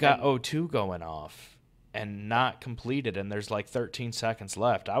you got O2 going off and not completed, and there's like 13 seconds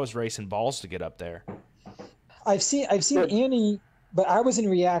left. I was racing balls to get up there. I've seen Annie, but I was in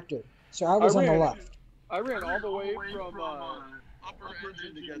reactor, so I was on the left. I ran all the way from upper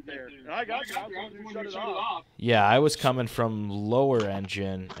engine to get there, and I got you. I was the one who shut it off. Yeah, I was coming from lower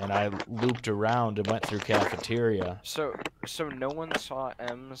engine, and I looped around and went through cafeteria. So no one saw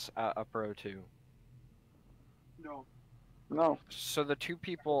Ems at upper O2? No. So the two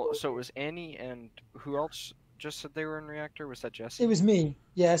people, so it was Annie and who else just said they were in reactor? Was that Jesse? It was me.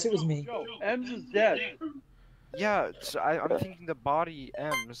 Yes, it was me. Ems is dead. Yeah, so I'm thinking the body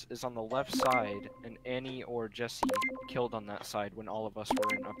Ems is on the left side, and Annie or Jesse killed on that side when all of us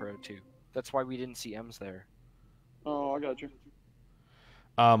were in upper O2. That's why we didn't see Ems there. Oh, I got you.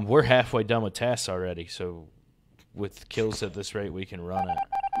 We're halfway done with tasks already, so with kills at this rate, we can run it.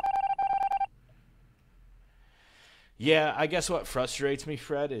 Yeah, I guess what frustrates me,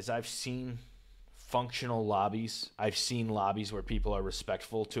 Fred, is I've seen functional lobbies. I've seen lobbies where people are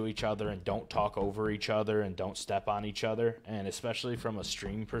respectful to each other and don't talk over each other and don't step on each other. And especially from a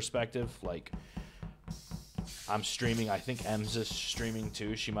stream perspective, like I'm streaming. I think Ems is streaming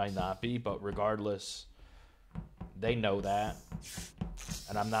too. She might not be, but regardless, they know that.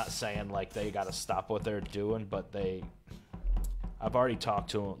 And I'm not saying like they got to stop what they're doing, but I've already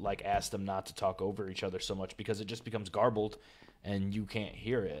talked to them, like asked them not to talk over each other so much because it just becomes garbled and you can't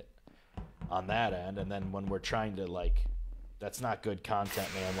hear it on that end. And then when we're trying to like, that's not good content,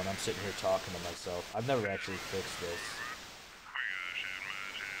 man, when I'm sitting here talking to myself. I've never actually fixed this.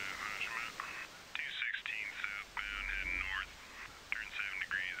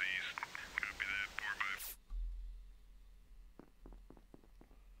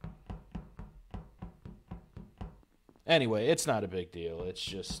 Anyway, it's not a big deal. It's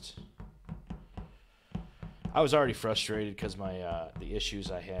just I was already frustrated because my the issues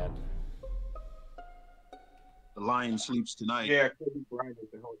I had. The lion sleeps tonight. Yeah. I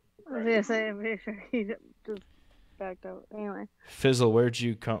was gonna say, I'm pretty sure he just backed out. Anyway. Fizzle, where'd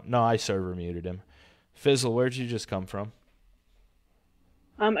you come? No, I server muted him. Fizzle, where'd you just come from?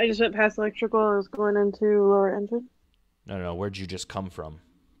 I just went past electrical. I was going into lower engine. No. Where'd you just come from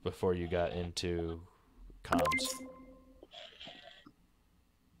before you got into comms?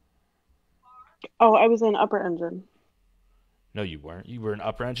 Oh, I was in upper engine. No, you weren't. You were in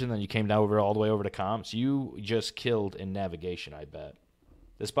upper engine, then you came down all the way over to comms. You just killed in navigation, I bet.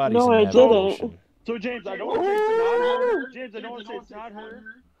 This body's in navigation. Didn't. So James, I don't want to say it's not her. James, I don't want to say it's not her.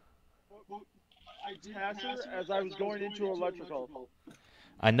 I passed her as I was going into electrical.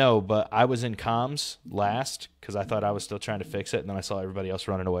 I know, but I was in comms last because I thought I was still trying to fix it, and then I saw everybody else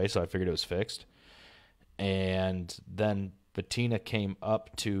running away, so I figured it was fixed. And then Bettina came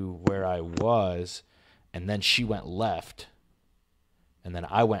up to where I was, and then she went left, and then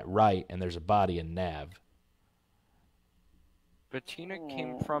I went right, and there's a body in nav. Bettina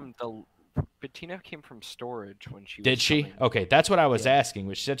came from storage when she. Did she? Coming. Okay, that's what I was asking.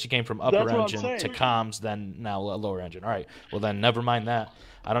 Which said she came from upper engine to comms, then now lower engine. All right, well then never mind that.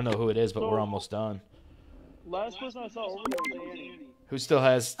 I don't know who it is, but we're almost done. Last person I saw over there was Annie. Who still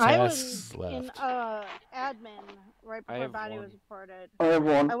has tasks left? I was in admin right before body was reported. I have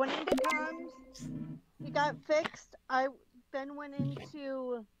one. I went into comms. It got fixed. I then went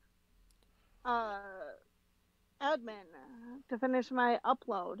into admin to finish my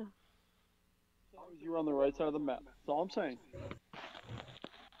upload. You were on the right side of the map. That's all I'm saying.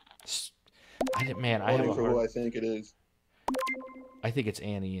 I have for who I think it is. I think it's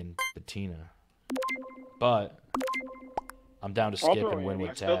Annie and Bettina, but I'm down to skip and win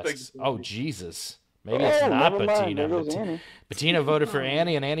with tasks. Oh Jesus, maybe it's not Bettina. Bettina voted for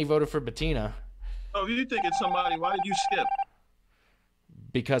Annie, and Annie voted for Bettina. Oh, if you think it's somebody, why did you skip?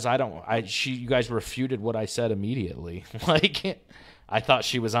 Because you guys refuted what I said immediately. Like, I thought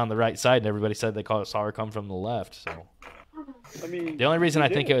she was on the right side, and everybody said they saw her come from the left. So, I mean, the only reason I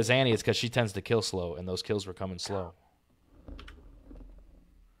think it was Annie is because she tends to kill slow, and those kills were coming slow.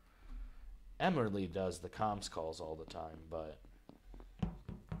 Emily does the comms calls all the time, but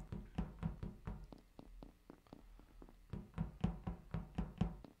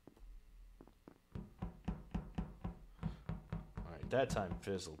all right, that time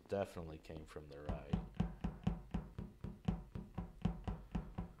Fizzle definitely came from the right.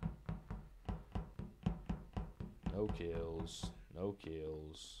 No kills, no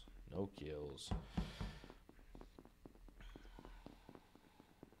kills, no kills.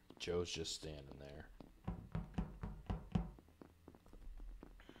 Joe's just standing there.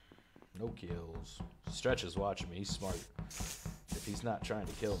 No kills. Stretch is watching me. He's smart. If he's not trying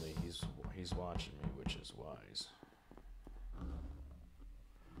to kill me, he's watching me, which is wise.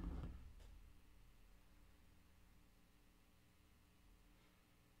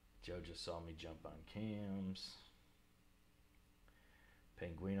 Joe just saw me jump on cams.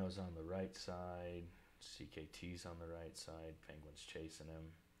 Penguino's on the right side. CKT's on the right side. Penguin's chasing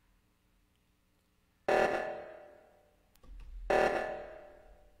him.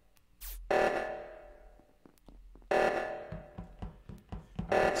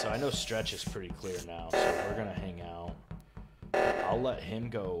 Alright, so I know Stretch is pretty clear now, so we're gonna hang out. I'll let him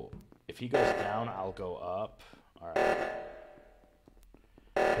go. If he goes down, I'll go up. Alright.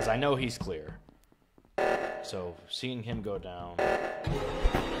 Because I know he's clear. So, seeing him go down.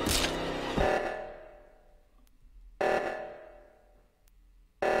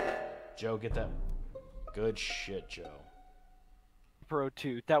 Joe, get that. Good shit, Joe. Bro,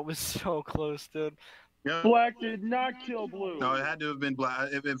 dude, that was so close, dude. Yeah. Black did not kill Blue. No, it had to have been Black.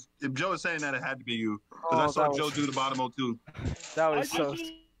 If Joe is saying that, it had to be you. Because I saw Joe do the bottom 02. That was so...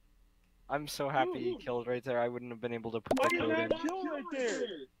 I'm so happy you killed right there. I wouldn't have been able to put Why the did code I in. kill right there?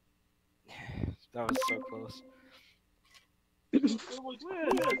 That was so close. It was Chris.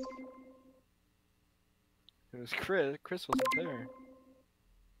 It was Chris. Chris wasn't there.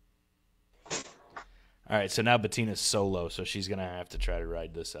 All right, so now Bettina's solo, so she's gonna have to try to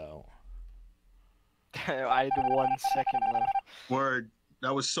ride this out. I had 1 second left. Word.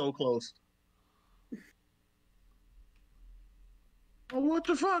 That was so close. Oh, what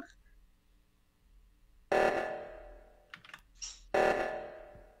the fuck?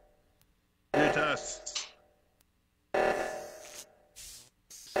 Good test.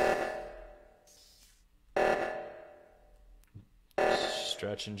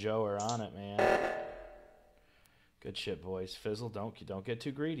 Stretch and Joe are on it, man. Good shit, boys. Fizzle, don't get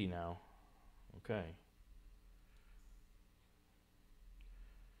too greedy now. Okay.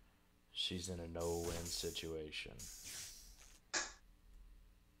 She's in a no-win situation.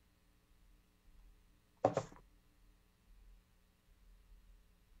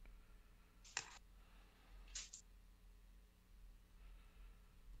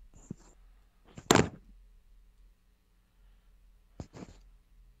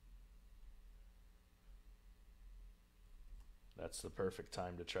 That's the perfect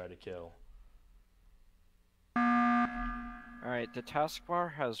time to try to kill. Alright, the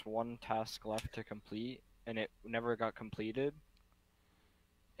taskbar has 1 task left to complete, and it never got completed.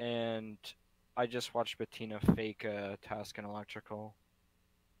 And I just watched Bettina fake a task in electrical.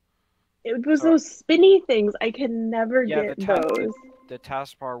 It was those spinny things. I can never get those. The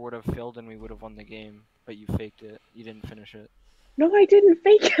taskbar would have filled and we would have won the game, but you faked it. You didn't finish it. No, I didn't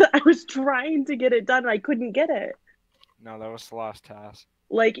fake it. I was trying to get it done. I couldn't get it. No, that was the last task.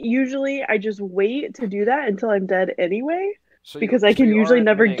 Like, usually I just wait to do that until I'm dead anyway. So because I can usually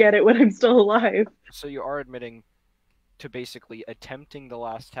never get it when I'm still alive. So you are admitting to basically attempting the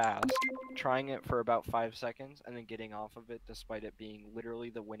last task, trying it for about 5 seconds, and then getting off of it despite it being literally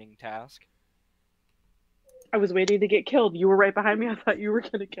the winning task? I was waiting to get killed. You were right behind me. I thought you were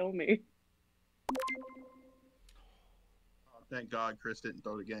gonna kill me. Oh, thank God Chris didn't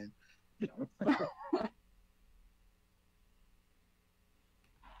throw the game.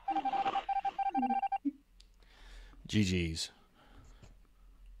 GG's.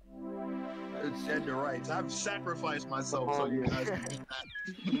 Gender rights. I've sacrificed myself so you guys can do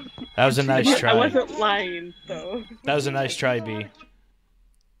that. That was a nice try. I wasn't lying, though. That was a nice try, B.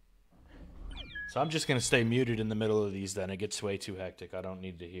 So I'm just going to stay muted in the middle of these then. It gets way too hectic. I don't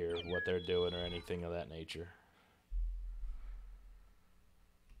need to hear what they're doing or anything of that nature.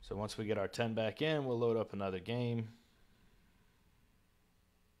 So once we get our 10 back in, we'll load up another game.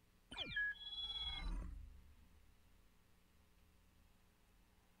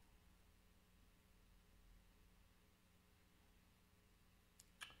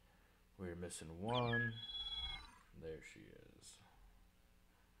 We're missing 1. There she is.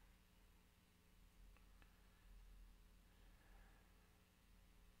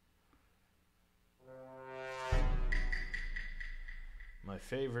 My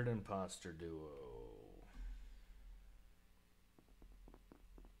favorite imposter duo.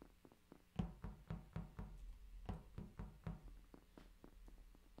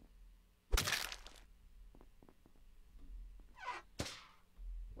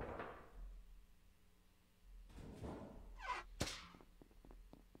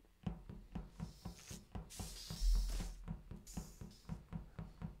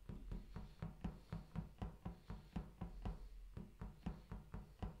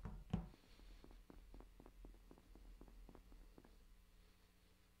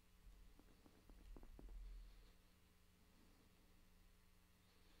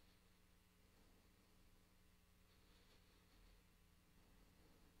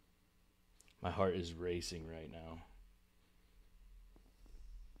 My heart is racing right now.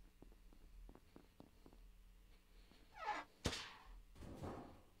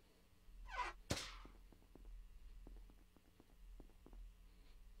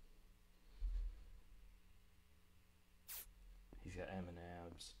 He's got M and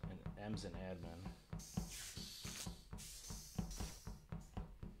abs, and M's and admin.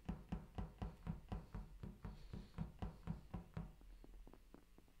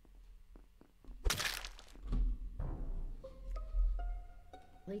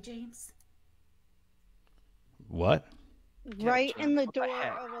 James? What? Right in the door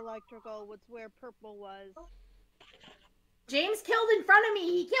of electrical was where purple was. James killed in front of me.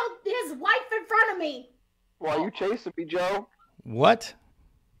 He killed his wife in front of me. Why you chasing me, Joe? What?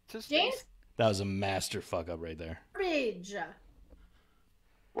 James? That was a master fuck up right there. Bridge.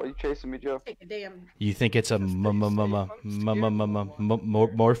 Why are you chasing me, Joe? Take a damn. You think it's a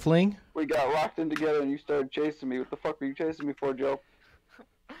morphling? We got locked in together and you started chasing me. What the fuck are you chasing me for, Joe?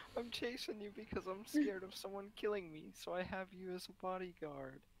 I'm chasing you because I'm scared of someone killing me, so I have you as a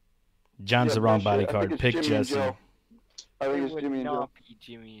bodyguard. John's the wrong bodyguard. Pick Jimmy Jesse. I think it's would Jimmy and Joe. not be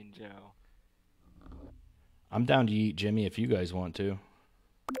Jimmy and Joe. I'm down to eat Jimmy if you guys want to.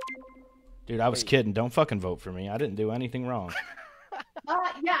 Dude, I was kidding. Don't fucking vote for me. I didn't do anything wrong.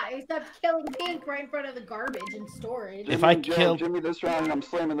 Yeah, except killing Pink right in front of the garbage and storage. If I killed Jimmy this round, I'm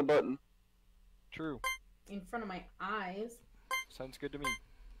slamming the button. True. In front of my eyes. Sounds good to me.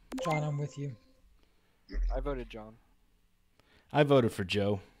 John, I'm with you. I voted John. I voted for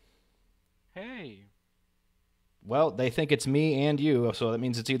Joe. Hey. Well, they think it's me and you, so that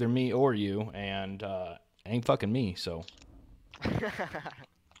means it's either me or you, and ain't fucking me, so.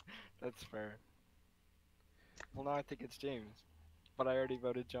 That's fair. Well, now I think it's James, but I already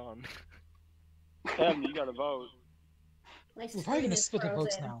voted John. Em, you gotta vote. My We're probably gonna screen is split the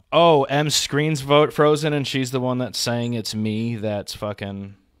votes frozen. now. Oh, M's screen's vote frozen, and she's the one that's saying it's me. That's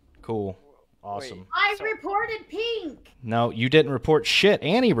fucking cool. Awesome. I reported Pink! No, you didn't report shit.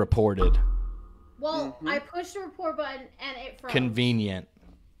 Annie reported. Well, I pushed the report button and it froze. Convenient.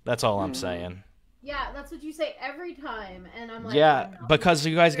 That's all I'm saying. Yeah, that's what you say every time, and I'm like, Yeah, because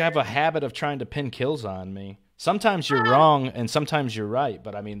you guys have a habit of trying to pin kills on me. Sometimes you're wrong, and sometimes you're right,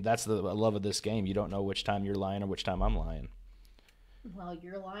 but I mean, that's the love of this game. You don't know which time you're lying or which time I'm lying. well,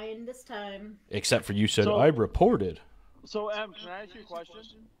 you're lying this time. Except for you said, So- I reported. So, Em, can I ask you a question?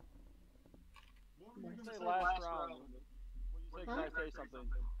 What did you say last round? What did you say, can I say something?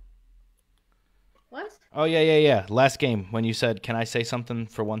 What? Oh, yeah. Last game, when you said, can I say something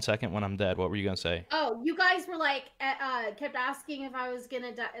for 1 second when I'm dead? What were you going to say? Oh, you guys were like, kept asking if I was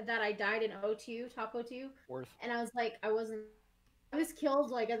gonna that I died in O2, top O2. Worth. And I was like, I wasn't. I was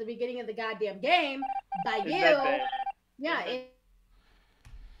killed like at the beginning of the goddamn game by Is you. that bad? Yeah.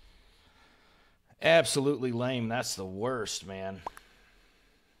 Absolutely lame. That's the worst, man.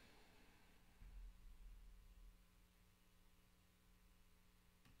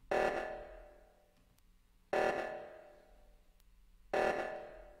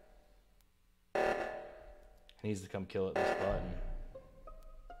 He needs to come kill at this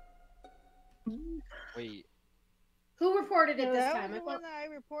button. Wait. Who reported it No, this that time? was the one that I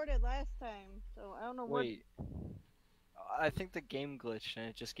reported last time, so I don't know what. Wait. I think the game glitched and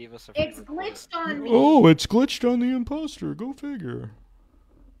it just gave us a. It's free report. glitched on me. Oh, it's glitched on the imposter. Go figure.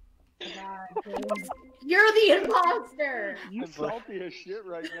 God, dude. You're the imposter. You salty as shit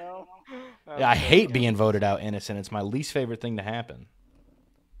right now. Yeah, I hate being voted out innocent. It's my least favorite thing to happen.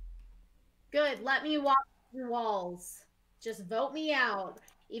 Good. Let me walk through walls. Just vote me out,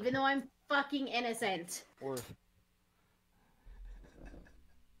 even though I'm fucking innocent. Worth.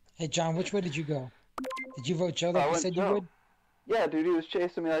 Hey, John, which way did you go? Did you vote Joe like you went said Joe. you would? Yeah, dude, he was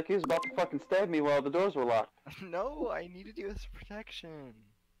chasing me like he was about to fucking stab me while the doors were locked. No, I needed you as protection.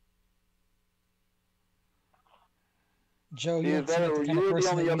 Joe, Either you don't that seem like or the kind you of were the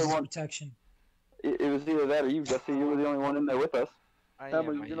person only that other uses one. protection. It was either that or you, Jesse. You were the only one in there with us.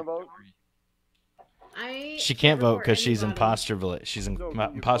 Emma, you gonna vote? She can't vote because she's anybody. imposter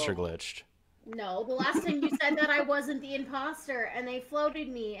glitched. No, the last time you said that I wasn't the imposter, and they floated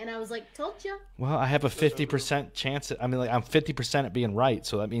me, and I was like, told you. Well, I have a 50% chance. I'm 50% at being right,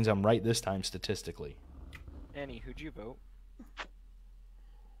 so that means I'm right this time statistically. Annie, who'd you vote?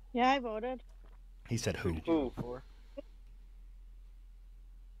 Yeah, I voted. He said who? Who? For?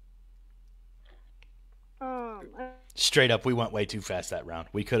 Straight up, we went way too fast that round.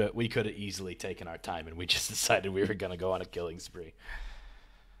 We could have easily taken our time, and we just decided we were gonna go on a killing spree.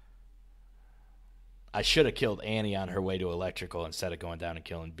 I should have killed Annie on her way to electrical instead of going down and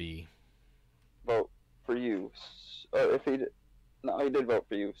killing B. Vote for you. If he did, no, he did vote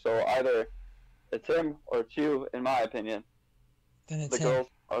for you. So either it's him or it's you, in my opinion. Then it's The him. girls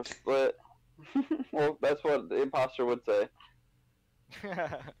are split. Well, that's what the imposter would say.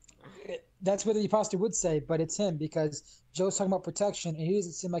 That's what the imposter would say, but it's him because Joe's talking about protection, and he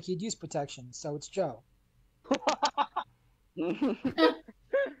doesn't seem like he'd use protection, so it's Joe.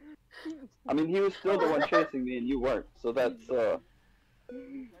 I mean, he was still the one chasing me, and you weren't. So that's Joe.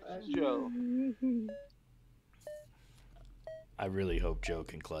 I really hope Joe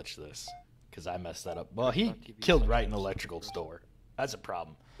can clutch this because I messed that up. Well, he killed right in electrical store. That's a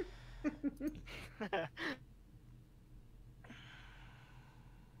problem.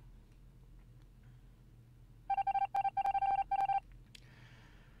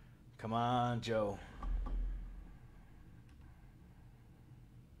 Come on, Joe.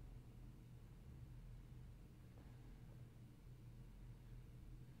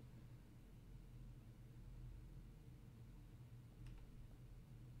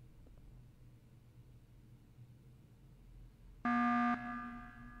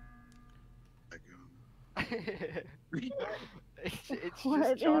 It's What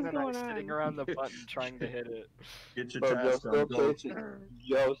just is John and I going sitting on? around the button trying to hit it. Get your Bro, task done. Go.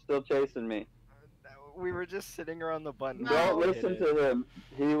 Joe's still chasing me. We were just sitting around the button. No. Don't trying to hit listen it. to him.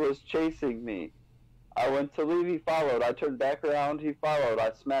 He was chasing me. I went to leave, he followed. I turned back around, he followed.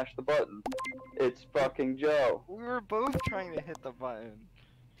 I smashed the button. It's fucking Joe. We were both trying to hit the button.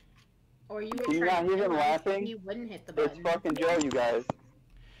 Or you Can were you not trying to hear him kill him so laughing? he wouldn't hit the It's button. fucking Joe, you guys.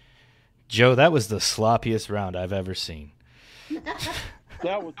 Joe, that was the sloppiest round I've ever seen.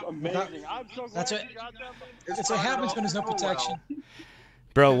 That was amazing. I'm so glad That's you what- got that one. That's what happens when there's no protection.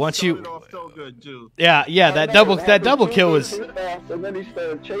 Bro, It once started you off so good too. Yeah, that I double know, it that happened double too kill good, was too fast, and then he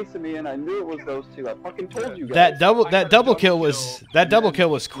started chasing me, and I knew it was those two. I fucking told you guys. that double I got a double kill was and double then kill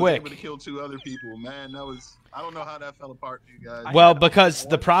was able to quick. kill 2 other people. Man, that was. I don't know how that fell apart for you guys. I Well, had because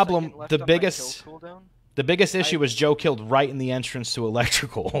the 1 problem- second left the on my biggest- kill cooldown. The biggest issue was Joe killed right in the entrance to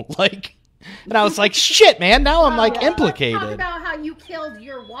electrical. Like, and I was like, shit, man, now I'm like Let's talk implicated. about how you killed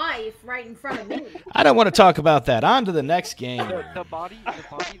your wife right in front of me. I don't want to talk about that. On to the next game. The body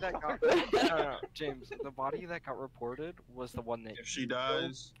that got no, James, the body that got reported was the one that If she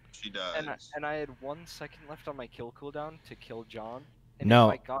dies, she dies. and I had 1 second left on my kill cooldown to kill John. And No.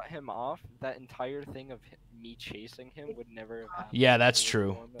 if I got him off, that entire thing of me chasing him would never have happened. Yeah, that's He was true.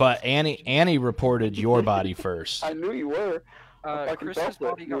 the one that But was Annie reported your body first. I knew you were. I fucking Chris's felt it.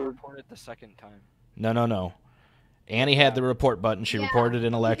 body got You were- reported the second time. No. Annie had the report button. She Yeah, reported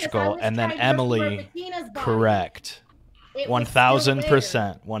in because I electrical, was and then trying to report Emily. Bettina's body. Correct. It was still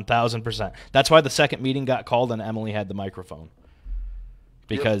 1000%. 1000%. That's why the second meeting got called and Emily had the microphone.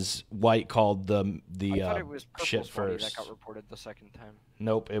 Because White called the I thought it was shit Purple's body first. that got reported the second time.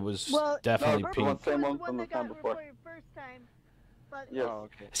 Nope, it was Well, definitely No, Pete. Purple- Same was one the from the that time got before. reported first time. But Yes. Oh,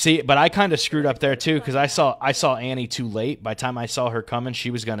 okay. See, but I kind of screwed up there too because I saw Annie too late. By the time I saw her coming,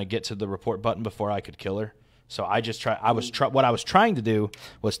 she was gonna get to the report button before I could kill her. So I just what I was trying to do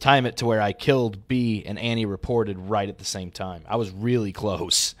was time it to where I killed B and Annie reported right at the same time. I was really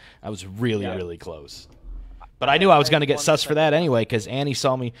close. I was really close. But I knew I was going to get sus for that anyway because Annie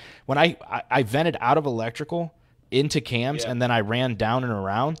saw me when I vented out of electrical into cams and then I ran down and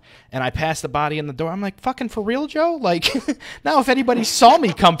around and I passed the body in the door. I'm like, fucking for real, Joe? Like, now if anybody saw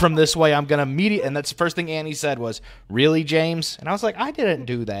me come from this way, I'm going to immediately. And that's the first thing Annie said was, really, James? And I was like, I didn't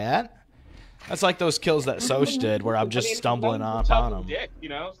do that. That's like those kills that Soch did where I'm just stumbling up on them. Dick, you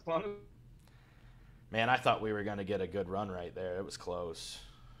know, as long as- Man, I thought we were going to get a good run right there. It was close.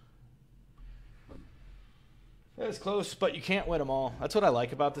 It was close, but you can't win them all. That's what I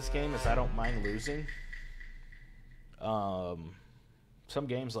like about this game is I don't mind losing. Some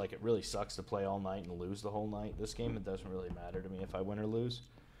games, like, it really sucks to play all night and lose the whole night. This game, it doesn't really matter to me if I win or lose.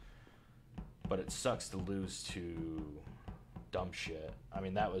 But it sucks to lose to dumb shit. I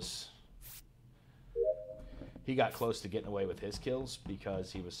mean, that was... He got close to getting away with his kills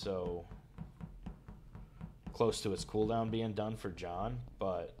because he was so close to his cooldown being done for John,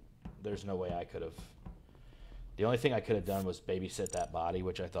 but there's no way I could have... The only thing I could have done was babysit that body,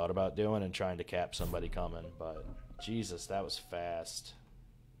 which I thought about doing, and trying to cap somebody coming, but Jesus, that was fast.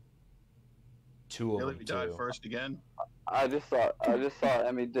 2 of them, Hillary died too. first again. I just saw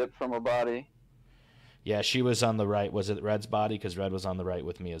Emmy dip from her body. Yeah, she was on the right. Was it Red's body? Because Red was on the right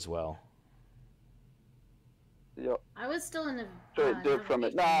with me as well. Yep. I was still in the. Straight dip from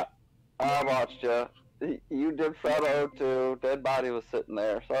it. Nah, I watched you. You did photo too. Dead body was sitting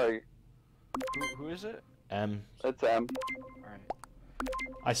there. Sorry. Who is it? M. It's M. Alright.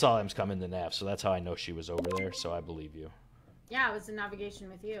 I saw M's come into nav, so that's how I know she was over there, so I believe you. Yeah, I was in navigation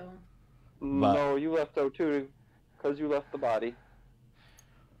with you. No, you left O2 because you left the body.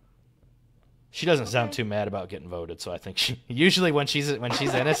 She doesn't sound too mad about getting voted, so I think she usually when she's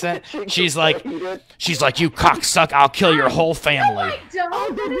innocent, she's like, you cocksuck, I'll kill your whole family. I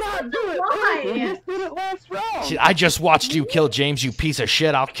did not do it. You just did it last round. I just watched you kill James, you piece of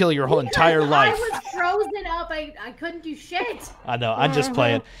shit. I'll kill your whole entire life. I was frozen up. I couldn't do shit. I know. I'm just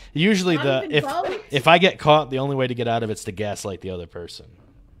playing. Usually, Not even vote. if I get caught, the only way to get out of it's to gaslight the other person.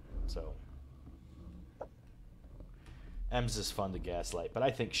 So M's is fun to gaslight, but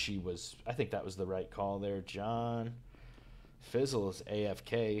I think that was the right call there, John. Fizzle is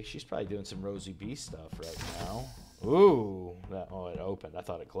AFK. She's probably doing some Rosie B stuff right now. Ooh, it opened. I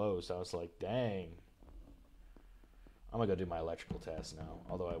thought it closed. I was like, dang. I'm gonna go do my electrical test now.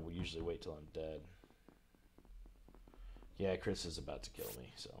 Although I would usually wait till I'm dead. Yeah, Chris is about to kill me,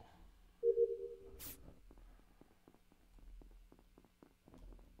 so.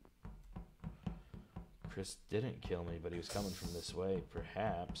 Chris didn't kill me, but he was coming from this way,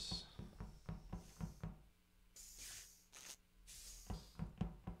 perhaps.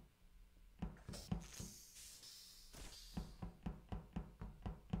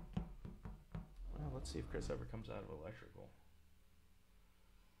 let's see if Chris ever comes out of electrical.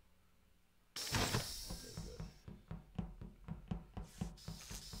 Okay, good.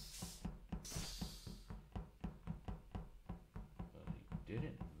 Well, he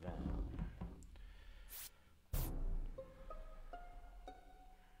didn't vent.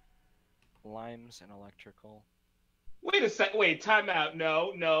 Limes and electrical. Wait a sec. Wait, time out.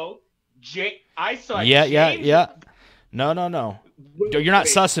 No. I saw. Yeah. No. You're not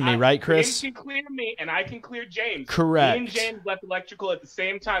sussing me, right, Chris? James can clear me, and I can clear James. Correct. Me and James left electrical at the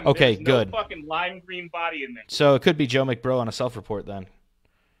same time. Okay, There's good. No fucking lime green body in there. So it could be Joe McBro on a self-report then.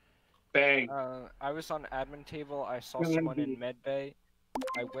 Bang. I was on admin table. I saw someone in medbay.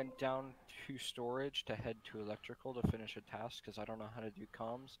 I went down to storage to head to electrical to finish a task because I don't know how to do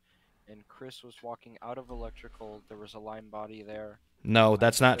comms. And Chris was walking out of electrical. There was a lime body there. No,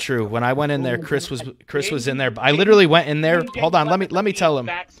 that's not true. When I went in there, Chris was in there. I literally went in there. Hold on, let me tell him.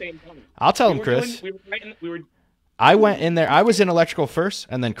 I'll tell him, Chris. I went in there. I was in electrical first,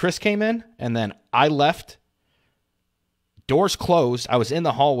 and then Chris came in, and then I left. Doors closed. I was in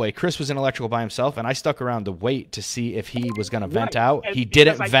the hallway. Chris was in electrical by himself, and I stuck around to wait to see if he was going to vent out. He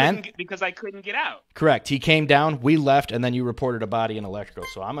didn't vent. Because I couldn't get out. Correct. He came down, we left, and then you reported a body in electrical.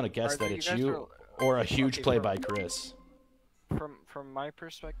 So I'm going to guess that it's you or a huge play by Chris. From my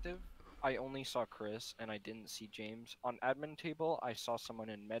perspective, I only saw Chris, and I didn't see James. On admin table, I saw someone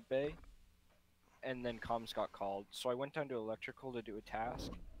in medbay, and then comms got called. So I went down to electrical to do a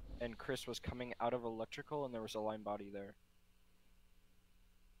task, and Chris was coming out of electrical, and there was a lime body there.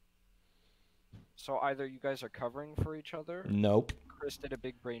 So either you guys are covering for each other. Nope. Chris did a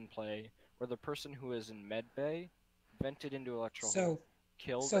big brain play, or the person who is in medbay vented into electrical,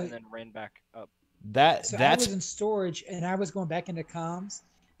 killed, and then ran back up. I was in storage, and I was going back into comms,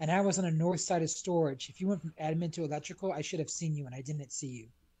 and I was on the north side of storage. If you went from admin to electrical, I should have seen you, and I didn't see you.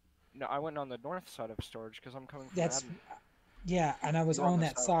 No, I went on the north side of storage because I'm coming from admin. Yeah, and I was on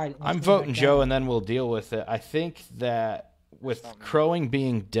that side. I'm voting Joe, and then we'll deal with it. I think that with Crowing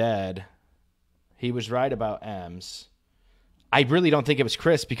being dead, he was right about M's. I really don't think it was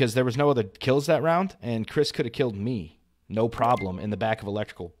Chris because there was no other kills that round, and Chris could have killed me, no problem, in the back of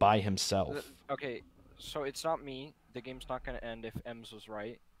electrical by himself. Okay, so it's not me. The game's not going to end if M's was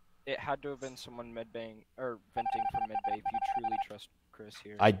right. It had to have been someone medbaying or venting from medbay if you truly trust Chris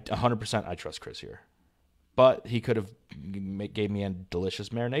here. 100% I trust Chris here. But he could have gave me a delicious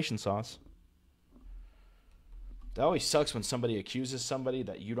marination sauce. That always sucks when somebody accuses somebody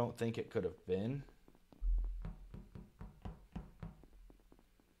that you don't think it could have been.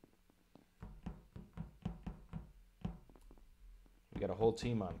 We got a whole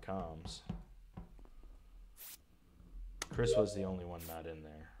team on comms. Chris was the only one not in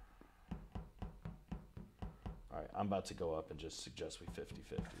there. All right, I'm about to go up and just suggest we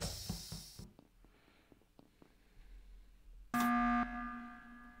 50-50.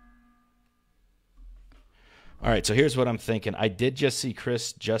 All right, so here's what I'm thinking. I did just see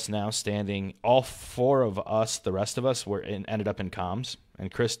Chris just now standing. All four of us, the rest of us, ended up in comms,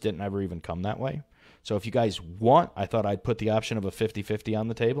 and Chris didn't ever even come that way. So if you guys want, I thought I'd put the option of a 50-50 on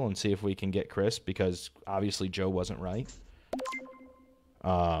the table and see if we can get Chris, because obviously Joe wasn't right.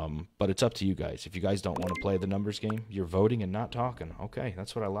 But it's up to you guys. If you guys don't want to play the numbers game, you're voting and not talking. Okay,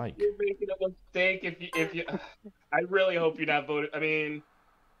 that's what I like. You're making a mistake if you. I really hope you're not voting. I mean,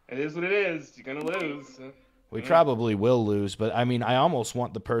 it is what it is. You're gonna lose. We probably will lose, but I mean, I almost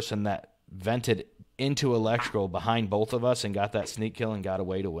want the person that vented into electrical behind both of us and got that sneak kill and got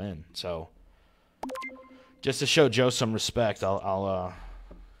away to win. So, just to show Joe some respect, we'll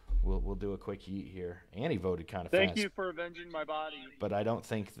do a quick yeet here. And he voted kind of fast. Thank you for avenging my body. But I don't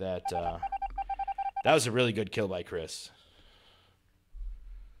think that that was a really good kill by Chris.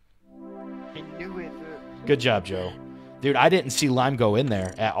 I knew it. Good job, Joe. Dude, I didn't see Lime go in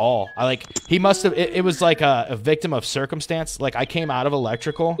there at all. He must have. It was like a victim of circumstance. Like I came out of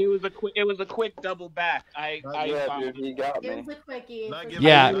electrical. It was a quick double back. Dude, he got me. It was a quickie.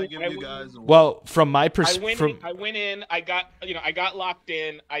 Yeah. Well, from my I perspective, went in. I got locked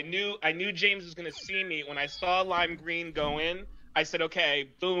in. I knew James was gonna see me. When I saw Lime Green go in, I said, okay,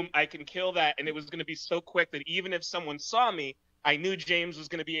 boom, I can kill that. And it was gonna be so quick that even if someone saw me, I knew James was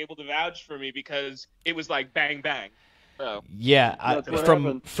gonna be able to vouch for me because it was like bang bang. So, yeah,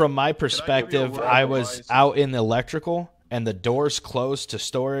 from my perspective, I was out in the electrical and the doors closed to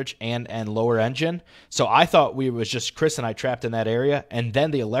storage and lower engine. So I thought we was just Chris and I trapped in that area, and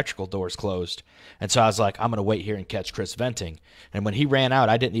then the electrical doors closed. And so I was like, I'm going to wait here and catch Chris venting. And when he ran out,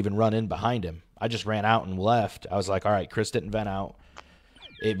 I didn't even run in behind him. I just ran out and left. I was like, all right, Chris didn't vent out.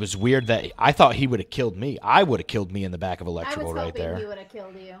 It was weird that I thought he would have killed me. I would have killed me in the back of electrical right there. He would have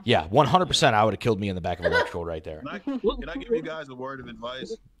killed you. Yeah, 100%. I would have killed me in the back of electrical right there. Can I give you guys a word of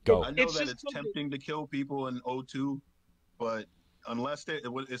advice? Go. I know that it's tempting to kill people in O2, but unless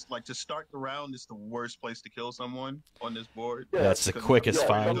it's like to start the round, it's the worst place to kill someone on this board. Yeah, that's the quickest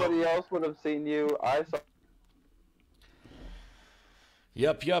find. Somebody else would have seen you. I saw.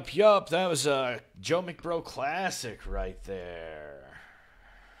 Yup. That was a Joe McBro classic right there.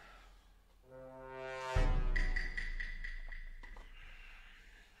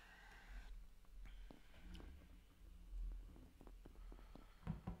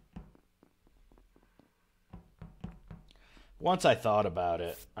 Once I thought about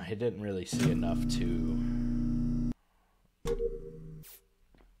it, I didn't really see enough to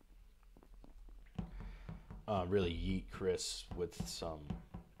really yeet Chris with some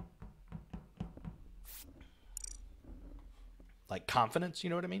like confidence, you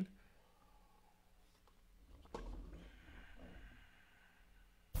know what I mean?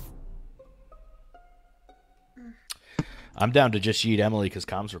 I'm down to just yeet Emily because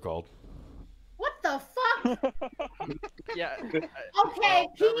comms were called. What the fuck? Yeah. Okay,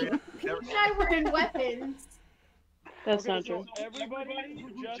 Pete and I were in weapons. That's not true. Everybody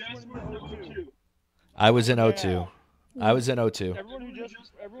who just went in O2. I was in O2. I was in O2. Everyone who just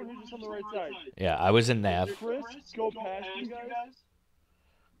on the right side. Yeah, I was in Nav. Did Chris go past you guys?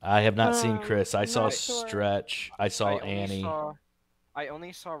 I have not seen Chris. I saw Stretch. I saw Annie. I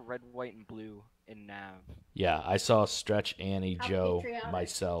only saw red, white, and blue in Nav. Yeah, I saw Stretch, Annie, Joe,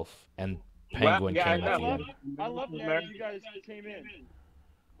 myself, and Penguin came at the end. I left Nav as you guys came in.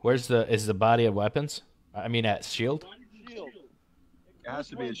 Where's is the body of weapons? I mean, at Shield? Shield. It has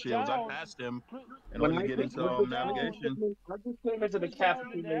to be at Shields. I passed him in order to get into navigation. I just came into the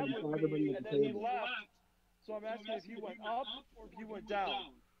cafeteria and And then he left. So I'm asking if he went up or if he went down.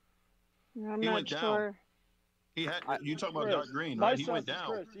 I'm He not went down. sure. He had. You talking about Chris. dark green, My right? He sense went is down.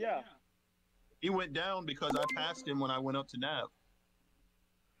 Chris, yeah. He went down because I passed him when I went up to Nav.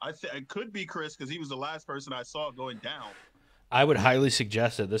 It could be Chris because he was the last person I saw going down. I would highly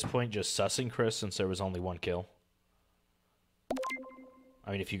suggest at this point just sussing Chris since there was only one kill.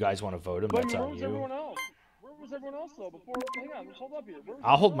 I mean, if you guys want to vote him, But that's where on was you. everyone else? Where was everyone else though? Before, hang on, hold up here.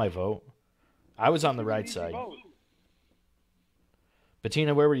 I'll hold my vote. I was on the right side.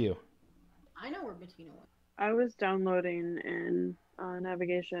 Bettina, where were you? I know where Bettina went. I was downloading in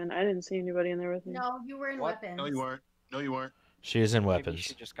navigation. I didn't see anybody in there with me. No, you were in weapons. No, you weren't. No, you weren't. She is in Maybe weapons.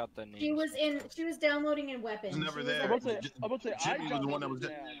 she just got the name. She was downloading in weapons. He was never She there. was I'm about to say, Jimmy was the one that was.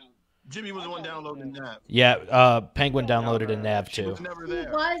 Jimmy was the one downloading Nav. Yeah, Penguin downloaded in Nav She too. was never She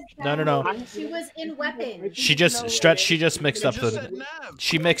there. was No. downloading. She was in weapons. She just mixed up the.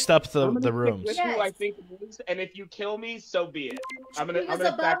 She mixed up the rooms. With who I think it is, and if you kill me, so be it. I'm gonna was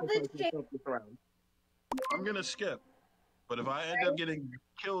sacrifice above the myself this round. I'm gonna skip. But if I end up getting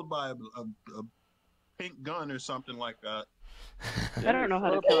killed by a pink gun or something like that. I don't know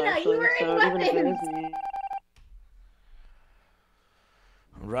how to kill actually, so even if it is me.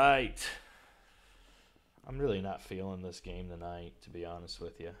 Right. I'm really not feeling this game tonight, to be honest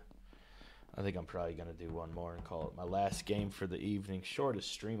with you. I think I'm probably going to do one more and call it my last game for the evening.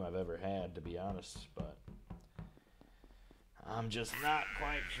 Shortest stream I've ever had, to be honest, but I'm just not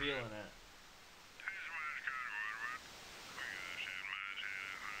quite feeling it.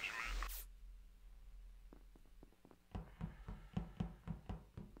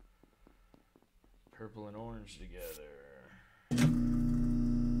 Purple and orange together.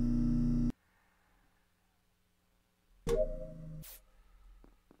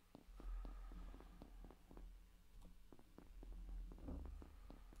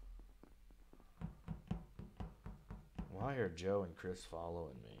 Why are Joe and Chris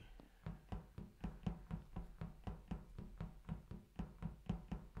following me?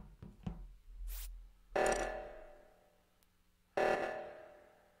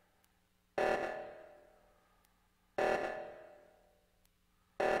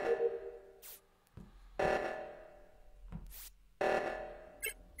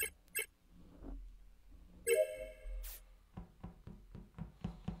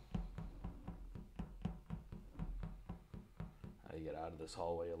 How do you get out of this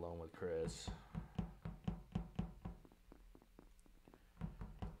hallway alone with Chris?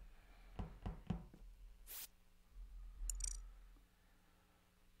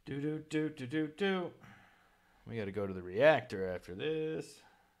 Do. We gotta go to the reactor after this.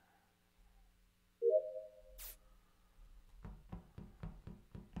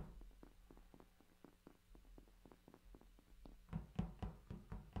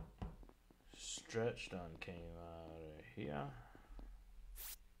 Stretched on came out of here.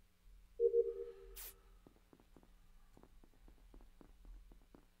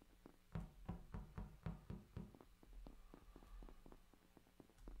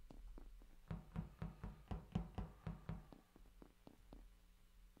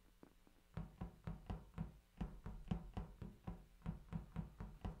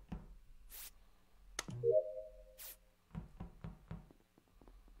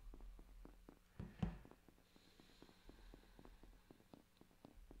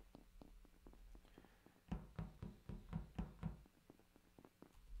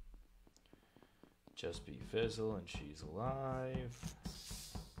 Just be Fizzle, and she's alive.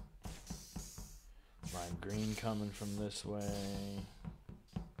 Lime green coming from this way.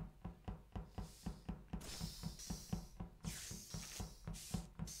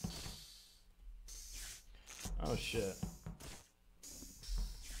 Oh shit.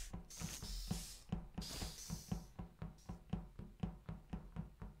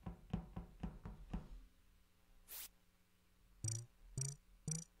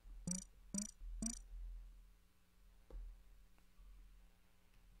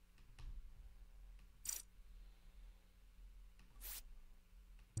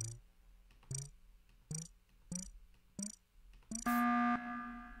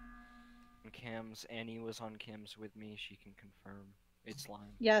 Cams, Annie was on cams with me. She can confirm. It's Lime.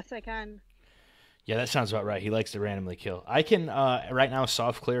 Yes, I can. Yeah, that sounds about right. He likes to randomly kill. I can right now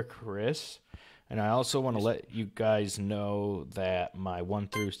soft clear Chris, and I also want to let you guys know that my 1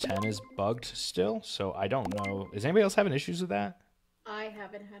 through 10 is bugged still. So I don't know. Is anybody else having issues with that? I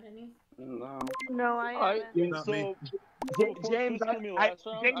haven't had any. No, I haven't. James,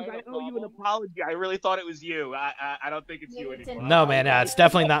 I owe you an apology. I really thought it was you. I don't think it's you anymore. No, man, it's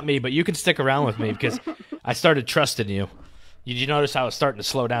definitely not me. But you can stick around with me because I started trusting you. Did you notice I was starting to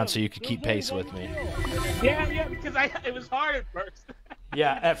slow down so you could keep pace with me? Yeah, because it was hard at first.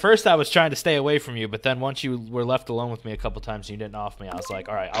 Yeah, at first I was trying to stay away from you, but then once you were left alone with me a couple times and you didn't off me, I was like,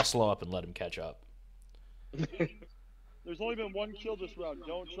 all right, I'll slow up and let him catch up. There's only been 1 kill this round.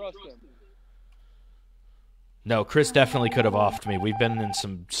 Don't trust him. No, Chris definitely could have offed me. We've been in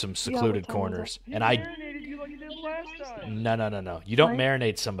some secluded corners, and I. No. You don't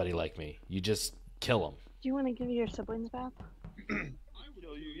marinate somebody like me. You just kill them. Do you want to give your siblings bath? I will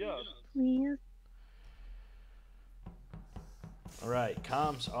kill you, yeah. Please. All right,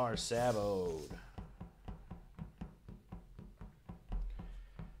 comms are saboed.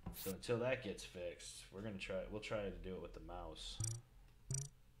 So until that gets fixed, we'll try to do it with the mouse.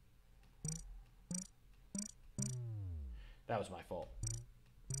 That was my fault.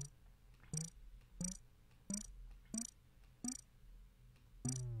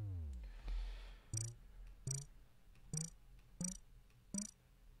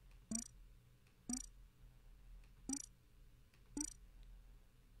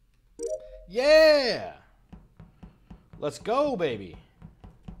 Yeah! Let's go, baby.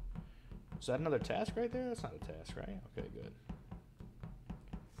 Is that another task right there? That's not a task, right? Okay, good.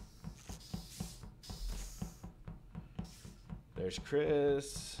 There's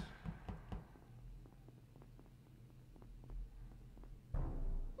Chris.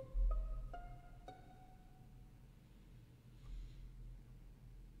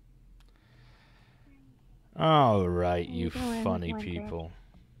 All right, you funny people.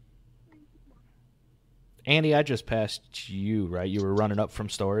 Andy, I just passed you, right? You were running up from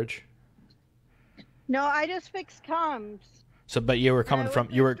storage? No, I just fixed comms. So, but you were coming from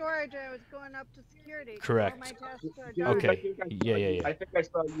storage. I was going up to security. Correct. Okay. Yeah. I think I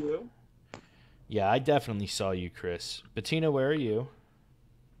saw you. Yeah, I definitely saw you, Chris. Bettina, where are you?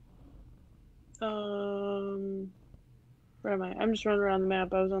 Where am I? I'm just running around the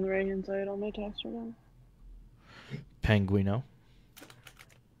map. I was on the right hand side. All my tasks are done. Penguino.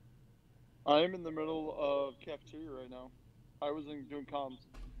 I'm in the middle of cafeteria right now. I was doing comms.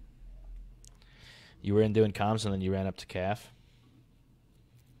 You were in doing comms and then you ran up to CAF?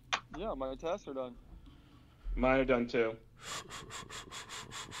 Yeah, my tasks are done. Mine are done too.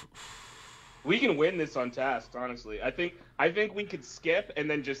 We can win this on tasks, honestly. I think we could skip and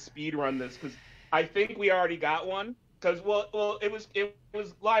then just speed run this because I think we already got one. Because well, it was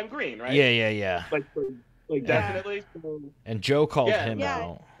lime green, right? Yeah. Like definitely. So, and Joe called him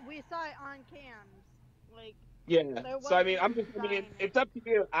out. We saw it on cams. Like. Yeah. So I mean, it's up to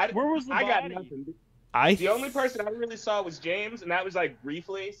you. Where was the body? I got nothing. The only person I really saw was James, and that was like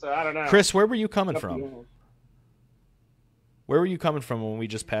briefly. So I don't know. Chris, where were you coming from? Where were you coming from when we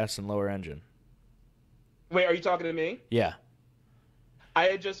just passed in lower engine? Wait, are you talking to me? Yeah. I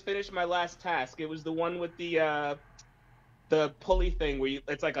had just finished my last task. It was the one with the pulley thing where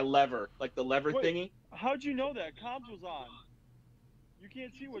it's like a lever, like the lever thingy. How'd you know that? Comms was on. You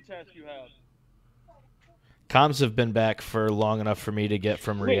can't see what task you have. Comms have been back for long enough for me to get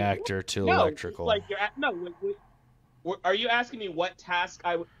from reactor to electrical. Like are you asking me what task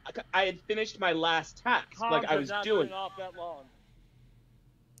I had finished my last task? Comms like I was doing. Off that long.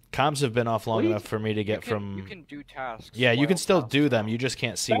 Comms have been off long enough for me to get from. You can do tasks. Yeah, you can still do them. You just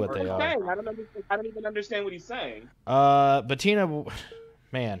can't see what they are. I don't even understand what he's saying. Bettina,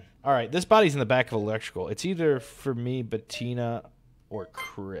 man. All right, this body's in the back of electrical. It's either for me, Bettina, or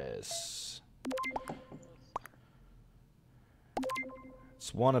Chris.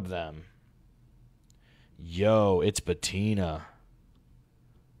 It's one of them. Yo, it's Bettina.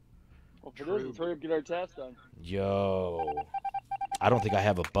 Well, for this, let's hurry up and get our task done. Yo. I don't think I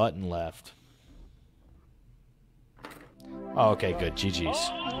have a button left. Oh, okay, good.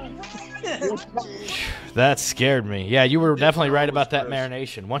 GG's. That scared me. Yeah, you were definitely right about that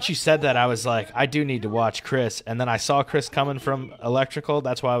marination. Once you said that, I was like, I do need to watch Chris. And then I saw Chris coming from electrical.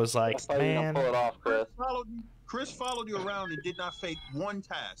 That's why I was like, man. Pull it off, Chris. Chris followed you around and did not fake one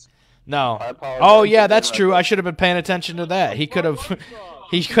task. No. Oh, yeah, that's true. I should have been paying attention to that. He could have.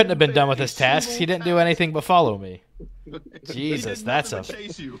 He couldn't have been done with his tasks. He didn't do anything but follow me. Jesus, that's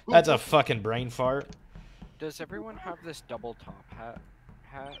a fucking brain fart. Does everyone have this double top hat?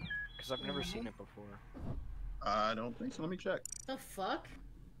 Because I've never seen it before. I don't think so. Let me check. The fuck?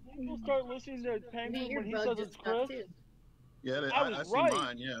 We'll start listening to Penguin when he says it's Chris. Yeah, I see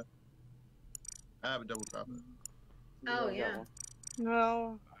mine. Yeah, I have a double top. Oh yeah.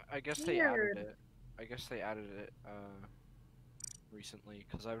 No. I guess they added it. I guess they added it recently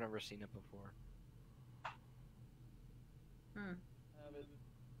because I've never seen it before.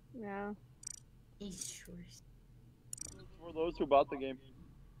 Yeah. For those who bought the game.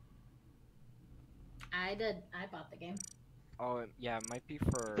 I did. I bought the game. Oh yeah, it might be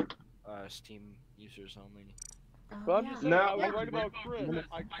for Steam users only. But I'm just saying, I was right about Chris.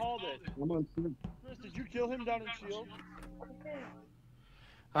 I called it. Chris, did you kill him down in Shield?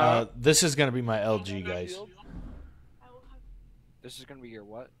 This is gonna be my LG, guys. This is gonna be your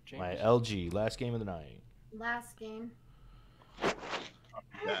what, James? My LG, last game of the night. Last game.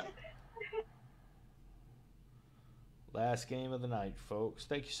 Yeah. Last game of the night, folks.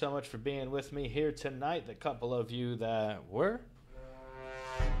 Thank you so much for being with me here tonight. The couple of you that were.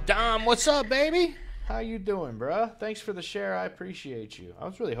 Dom, what's up, baby? How you doing, bruh? Thanks for the share. I appreciate you. I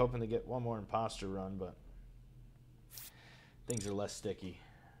was really hoping to get one more imposter run, but things are less sticky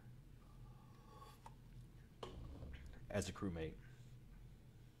as a crewmate.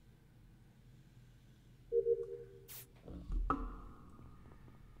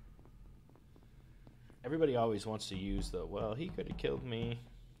 Everybody always wants to use the, well, he could have killed me.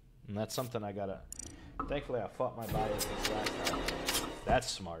 And that's something I gotta... Thankfully, I fought my bias this last time. That's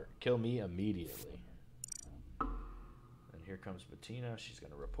smart. Kill me immediately. And here comes Bettina. She's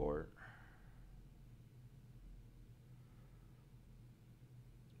gonna report.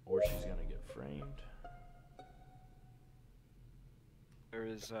 Or she's gonna get framed. There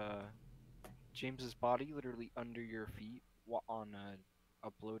is James's body literally under your feet on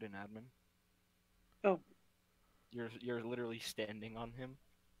upload and admin. Oh. You're literally standing on him.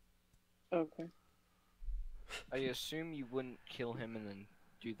 Okay. I assume you wouldn't kill him and then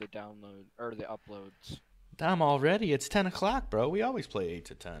do the download or the uploads. Damn, already? It's 10 o'clock, bro. We always play 8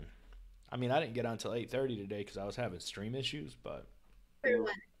 to 10. I mean, I didn't get on until 8:30 today because I was having stream issues, but...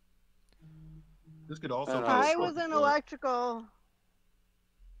 This could also... I was in electrical.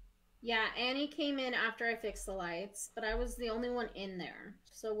 Yeah, Annie came in after I fixed the lights, but I was the only one in there.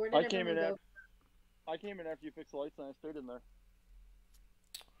 So where did everyone go? I came in after you fixed the lights and I stayed in there.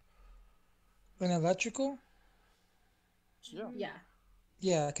 In electrical? Yeah. Yeah.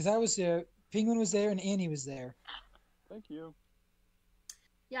 Yeah, because I was there. Penguin was there and Annie was there. Thank you.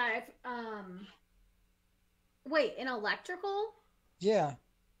 Yeah, wait, in electrical? Yeah.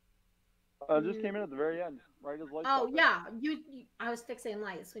 I just came in at the very end, right as lights. Oh yeah, you. I was fixing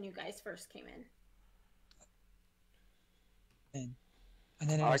lights when you guys first came in. And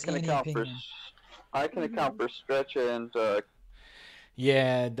then it was Annie and Penguin. I can account for Stretch and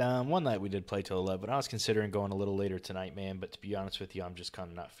Yeah, one night we did play till 11. I was considering going a little later tonight, man, but to be honest with you, I'm just kind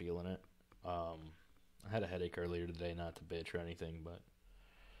of not feeling it. I had a headache earlier today, not to bitch or anything, but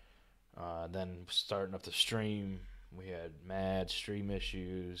then starting up the stream, we had mad stream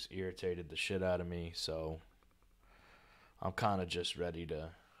issues, irritated the shit out of me, so I'm kind of just ready to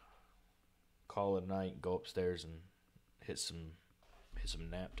call it a night, go upstairs and hit some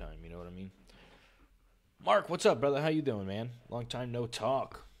nap time, you know what I mean? Mark, what's up, brother? How you doing, man? Long time no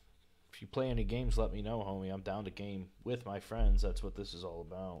talk. If you play any games, let me know, homie. I'm down to game with my friends. That's what this is all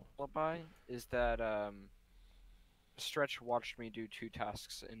about. Alibi is that Stretch watched me do 2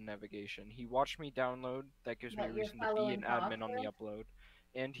 tasks in navigation. He watched me download. That gives me a reason to be an admin on the upload.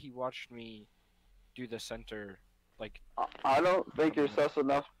 And he watched me do the center. Like, I don't think you're sus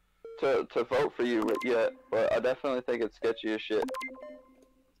enough to vote for you yet, but I definitely think it's sketchy as shit.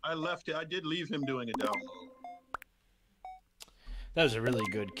 I left it. I did leave him doing a download. That was a really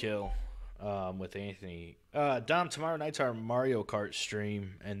good kill with Anthony. Dom, tomorrow night's our Mario Kart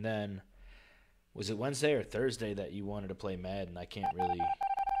stream, and then was it Wednesday or Thursday that you wanted to play Madden? I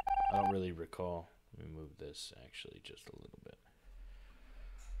don't really recall. Let me move this actually just a little bit.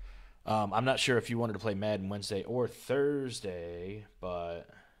 I'm not sure if you wanted to play Madden Wednesday or Thursday, but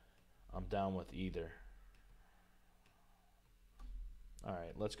I'm down with either. All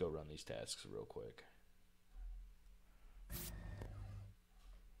right, let's go run these tasks real quick.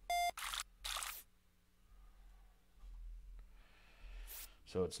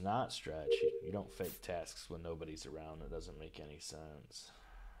 So it's not stretch. You don't fake tasks when nobody's around. It doesn't make any sense.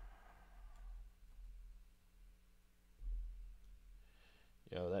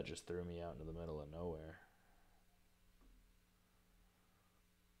 Yo, that just threw me out into the middle of nowhere.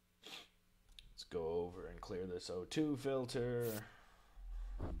 Let's go over and clear this O2 filter.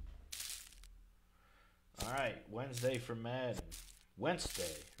 All right, Wednesday for Madden.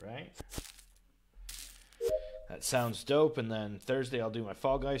 Wednesday, right? That sounds dope. And then Thursday I'll do my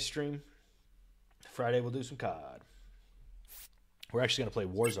Fall Guys stream. Friday we'll do some COD. We're actually going to play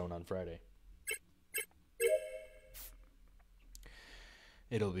Warzone on Friday.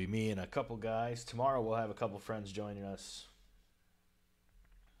 It'll be me and a couple guys. Tomorrow we'll have a couple friends joining us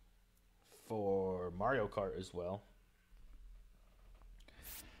for Mario Kart as well.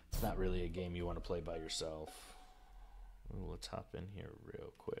 It's not really a game you want to play by yourself. Ooh, let's hop in here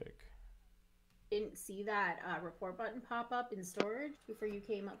real quick. Didn't see that report button pop up in storage before you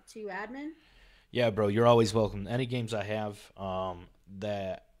came up to admin? Yeah, bro, you're always welcome. Any games I have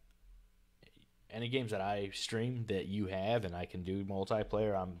any games that I stream that you have and I can do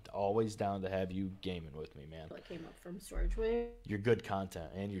multiplayer, I'm always down to have you gaming with me, man. That came up from storage with. You're good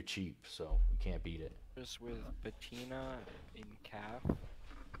content and you're cheap, so you can't beat it. Just with Bettina in CAF.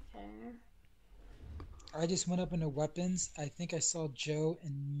 Okay. I just went up into weapons. I think I saw Joe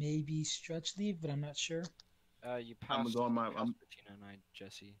and maybe Stretch leave, but I'm not sure. You passed Bettina and I,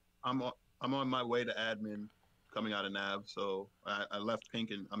 Jesse. I'm on my way to admin, coming out of Nav. So I left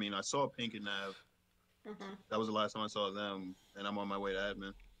Pink and I saw Pink and Nav. That was the last time I saw them, and I'm on my way to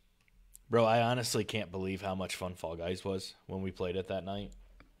admin. Bro, I honestly can't believe how much fun Fall Guys was when we played it that night.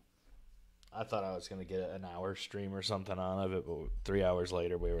 I thought I was going to get an hour stream or something out of it, but 3 hours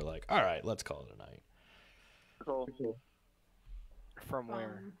later we were like, all right, let's call it a night. Cool. From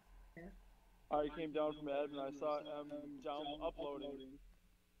where? I came down from admin. I saw down uploading.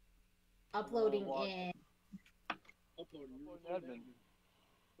 Uploading in. Uploading admin.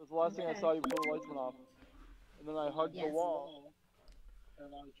 That's the last thing I saw you before the lights went off. And then I hugged the wall. And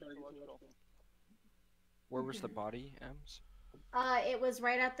I was trying to get to it. Where was the body, Ems? It was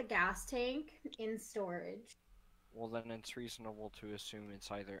right at the gas tank in storage. Well, then it's reasonable to assume it's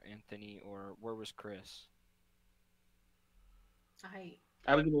either Anthony or where was Chris?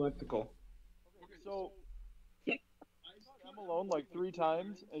 I was in electrical. Okay, so I saw Em alone like 3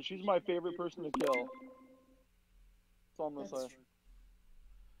 times, and she's my favorite person to kill. That's all I'm gonna say.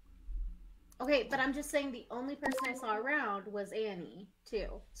 Okay, but I'm just saying the only person I saw around was Annie, too.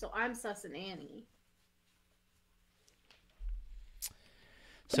 So I'm sussing Annie.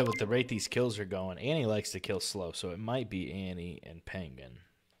 So with the rate these kills are going, Annie likes to kill slow, so it might be Annie and Penguin.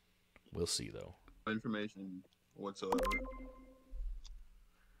 We'll see, though. Information whatsoever.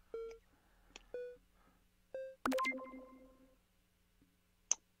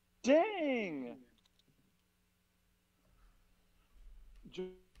 Dang! You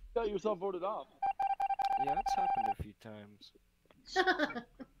got yourself voted off. Yeah, it's happened a few times.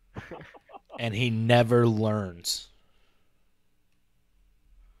 And he never learns.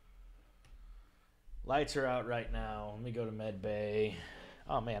 Lights are out right now. Let me go to Med Bay.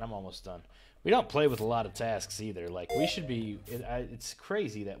 Oh, man, I'm almost done. We don't play with a lot of tasks either. Like, we should be... It's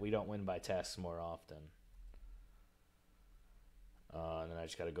crazy that we don't win by tasks more often. And then I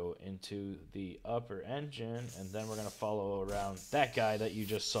just got to go into the upper engine, and then we're going to follow around that guy that you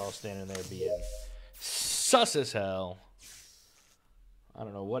just saw standing there being sus as hell. I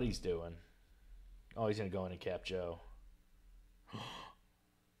don't know what he's doing. Oh, he's going to go in and cap Joe.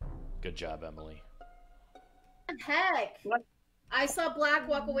 Good job, Emily. What the heck? I saw Black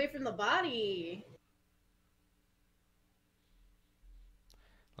walk away from the body.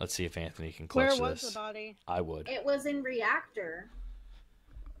 Let's see if Anthony can clutch this. Where was the body? I would. It was in reactor.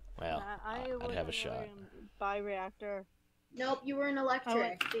 Well, I'd have a shot. By reactor. Nope, you were in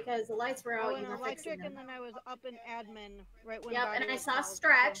electric because the lights were out. I went You were electric, fixing them. and then I was up in admin right when. Yep, body and I was saw out.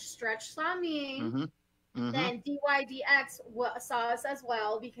 Stretch. Stretch saw me. Mm-hmm. Then DYDX saw us as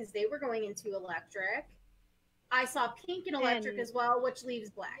well because they were going into electric. I saw Pink in electric as well, which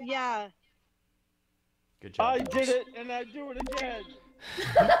leaves Black. Yeah. Good job. I did it, and I do it again.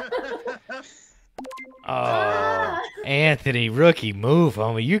 Oh, Anthony, rookie move,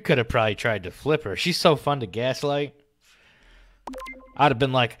 homie. You could have probably tried to flip her. She's so fun to gaslight. I'd have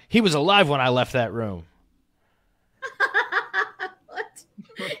been like, he was alive when I left that room. What?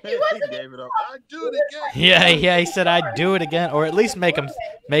 He wasn't He gave it up. I'd do it again. Yeah, he said I'd do it again, or at least make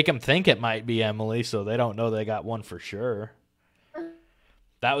them think it might be Emily, so they don't know they got one for sure.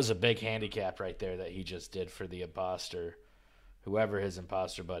 That was a big handicap right there that he just did for the imposter, whoever his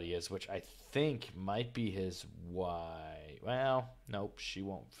imposter buddy is, which I think might be his wife. Well, nope, she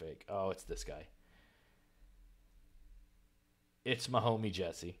won't fake. Oh, it's this guy. It's my homie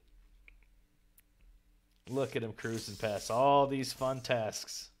Jesse. Look at him cruising past all these fun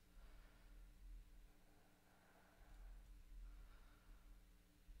tasks.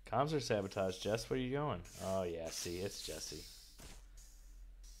 Comms are sabotaged. Jess, where are you going? Oh, yeah, see, it's Jesse.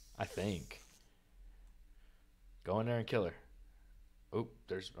 I think. Go in there and kill her. Oop,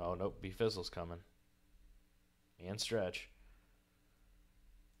 oh, nope, B-Fizzle's coming. And Stretch.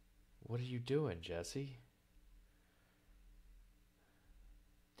 What are you doing, Jesse?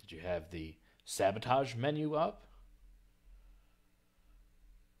 Did you have the sabotage menu up?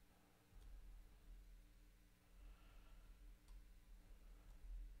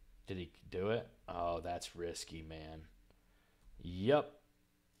 Did he do it? Oh, that's risky, man. Yup.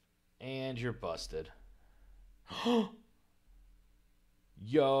 And you're busted.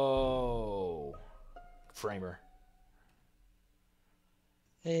 Yo. Framer.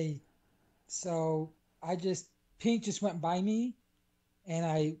 Hey, so Pink just went by me, and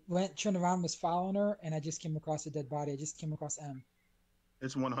I turned around, was following her, and I just came across a dead body. I just came across M.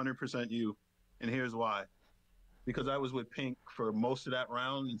 It's 100% you, and here's why. Because I was with Pink for most of that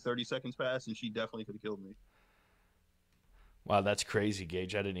round, and 30 seconds passed, and she definitely could have killed me. Wow, that's crazy,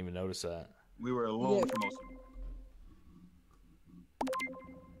 Gage. I didn't even notice that. We were alone for most of it.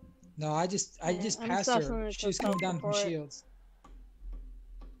 No, I just passed her. She was coming down from Shields.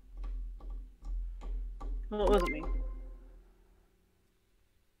 Well, it wasn't me.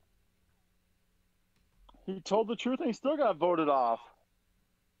 He told the truth and he still got voted off.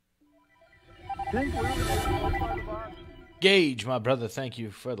 Gage, my brother, thank you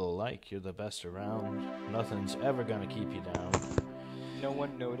for the like. You're the best around. Nothing's ever gonna keep you down. No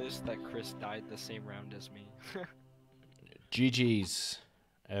one noticed that Chris died the same round as me. GG's,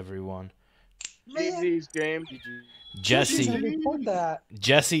 everyone. GG's game. Jesse,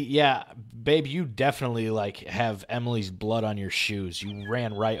 yeah, babe, you definitely have Emily's blood on your shoes. You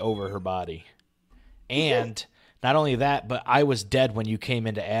ran right over her body. And not only that, but I was dead when you came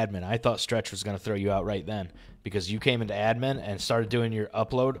into admin. I thought Stretch was going to throw you out right then because you came into admin and started doing your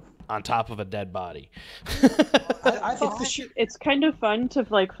upload on top of a dead body. I thought it's kind of fun to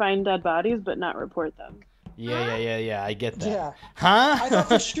find dead bodies but not report them. Yeah, I get that. Yeah. Huh? I thought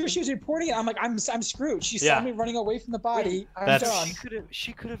for sure she was reporting it. I'm like, I'm screwed. She saw me running away from the body. I'm done.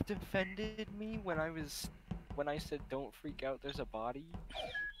 She could have defended me when I said don't freak out. There's a body.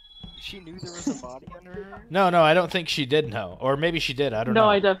 She knew there was a body under her. No, I don't think she did know, or maybe she did. I don't know. No,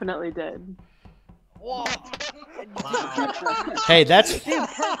 I definitely did. Whoa. Hey, that's.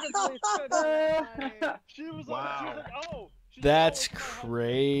 That's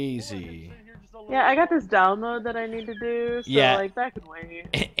crazy. Yeah, I got this download that I need to do, so that can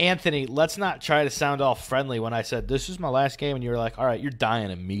wait. Anthony, let's not try to sound all friendly when I said this is my last game and you were like, all right, you're dying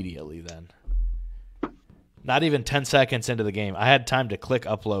immediately then. Not even 10 seconds into the game. I had time to click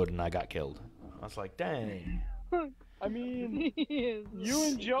upload and I got killed. I was like, dang. I mean, you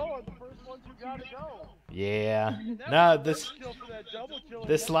and Joe are the first ones who gotta go. Yeah. No,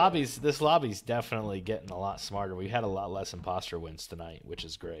 this lobby's definitely getting a lot smarter. We had a lot less imposter wins tonight, which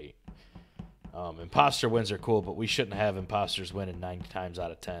is great. Imposter wins are cool, but we shouldn't have imposters winning 9 times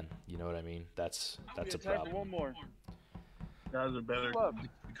out of 10. You know what I mean? That's a problem. One more. Guys are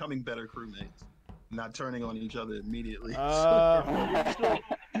becoming better crewmates, not turning on each other immediately.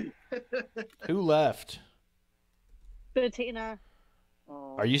 Who left? Bettina.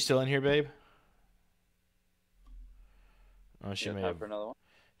 Are you still in here, babe? Oh, she may have. For another one?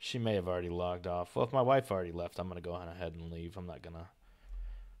 She may have already logged off. Well, if my wife already left, I'm gonna go ahead and leave. I'm not gonna.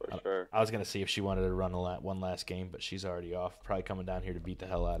 For sure. I was gonna see if she wanted to run one last game, but she's already off. Probably coming down here to beat the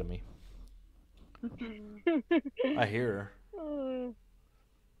hell out of me. I hear her.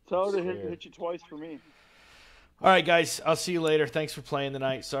 Tell her to hit you twice for me. All right, guys. I'll see you later. Thanks for playing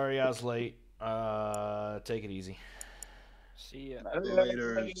tonight. Sorry I was late. Take it easy. See ya.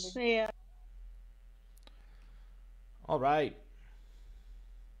 Later. See ya. All right.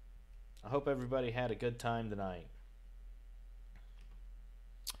 I hope everybody had a good time tonight.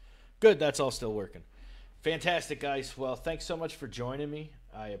 Good, that's all still working. Fantastic, guys. Well, thanks so much for joining me.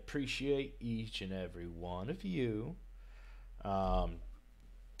 I appreciate each and every one of you. Dom,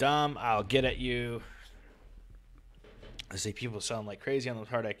 I'll get at you. I see people sound like crazy on those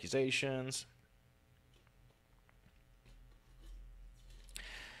hard accusations.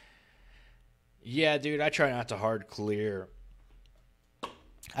 Yeah, dude, I try not to hard clear.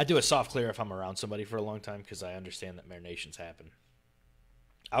 I do a soft clear if I'm around somebody for a long time because I understand that marinations happen.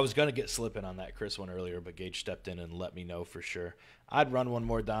 I was going to get slipping on that Chris one earlier, but Gage stepped in and let me know for sure. I'd run one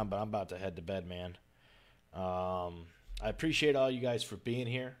more down, but I'm about to head to bed, man. I appreciate all you guys for being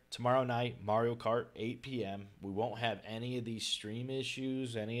here. Tomorrow night, Mario Kart, 8 p.m. We won't have any of these stream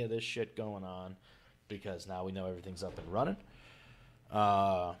issues, any of this shit going on, because now we know everything's up and running.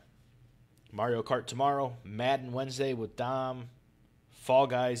 Mario Kart tomorrow, Madden Wednesday with Dom, Fall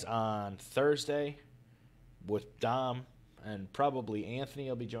Guys on Thursday with Dom, and probably Anthony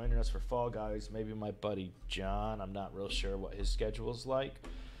will be joining us for Fall Guys. Maybe my buddy John. I'm not real sure what his schedule is like.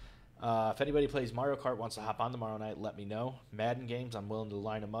 If anybody plays Mario Kart, wants to hop on tomorrow night, let me know. Madden games, I'm willing to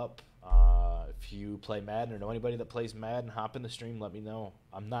line them up. If you play Madden or know anybody that plays Madden, hop in the stream, let me know.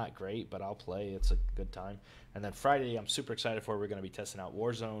 I'm not great, but I'll play. It's a good time. And then Friday, I'm super excited for. We're going to be testing out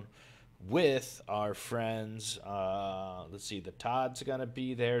Warzone with our friends. Let's see, the Todd's going to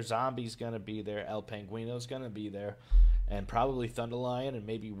be there. Zombie's going to be there. El Penguino's going to be there. And probably Thunderlion and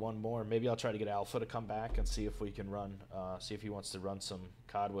maybe one more. Maybe I'll try to get Alpha to come back and see if we can run, see if he wants to run some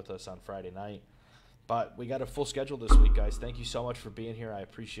COD with us on Friday night. But we got a full schedule this week, guys. Thank you so much for being here. I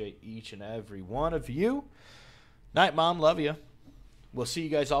appreciate each and every one of you. Night, Mom. Love you. We'll see you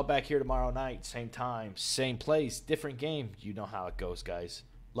guys all back here tomorrow night. Same time, same place, different game. You know how it goes, guys.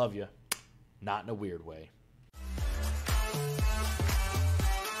 Love you. Not in a weird way.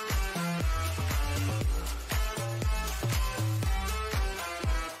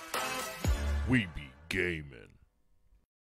 We be gaming.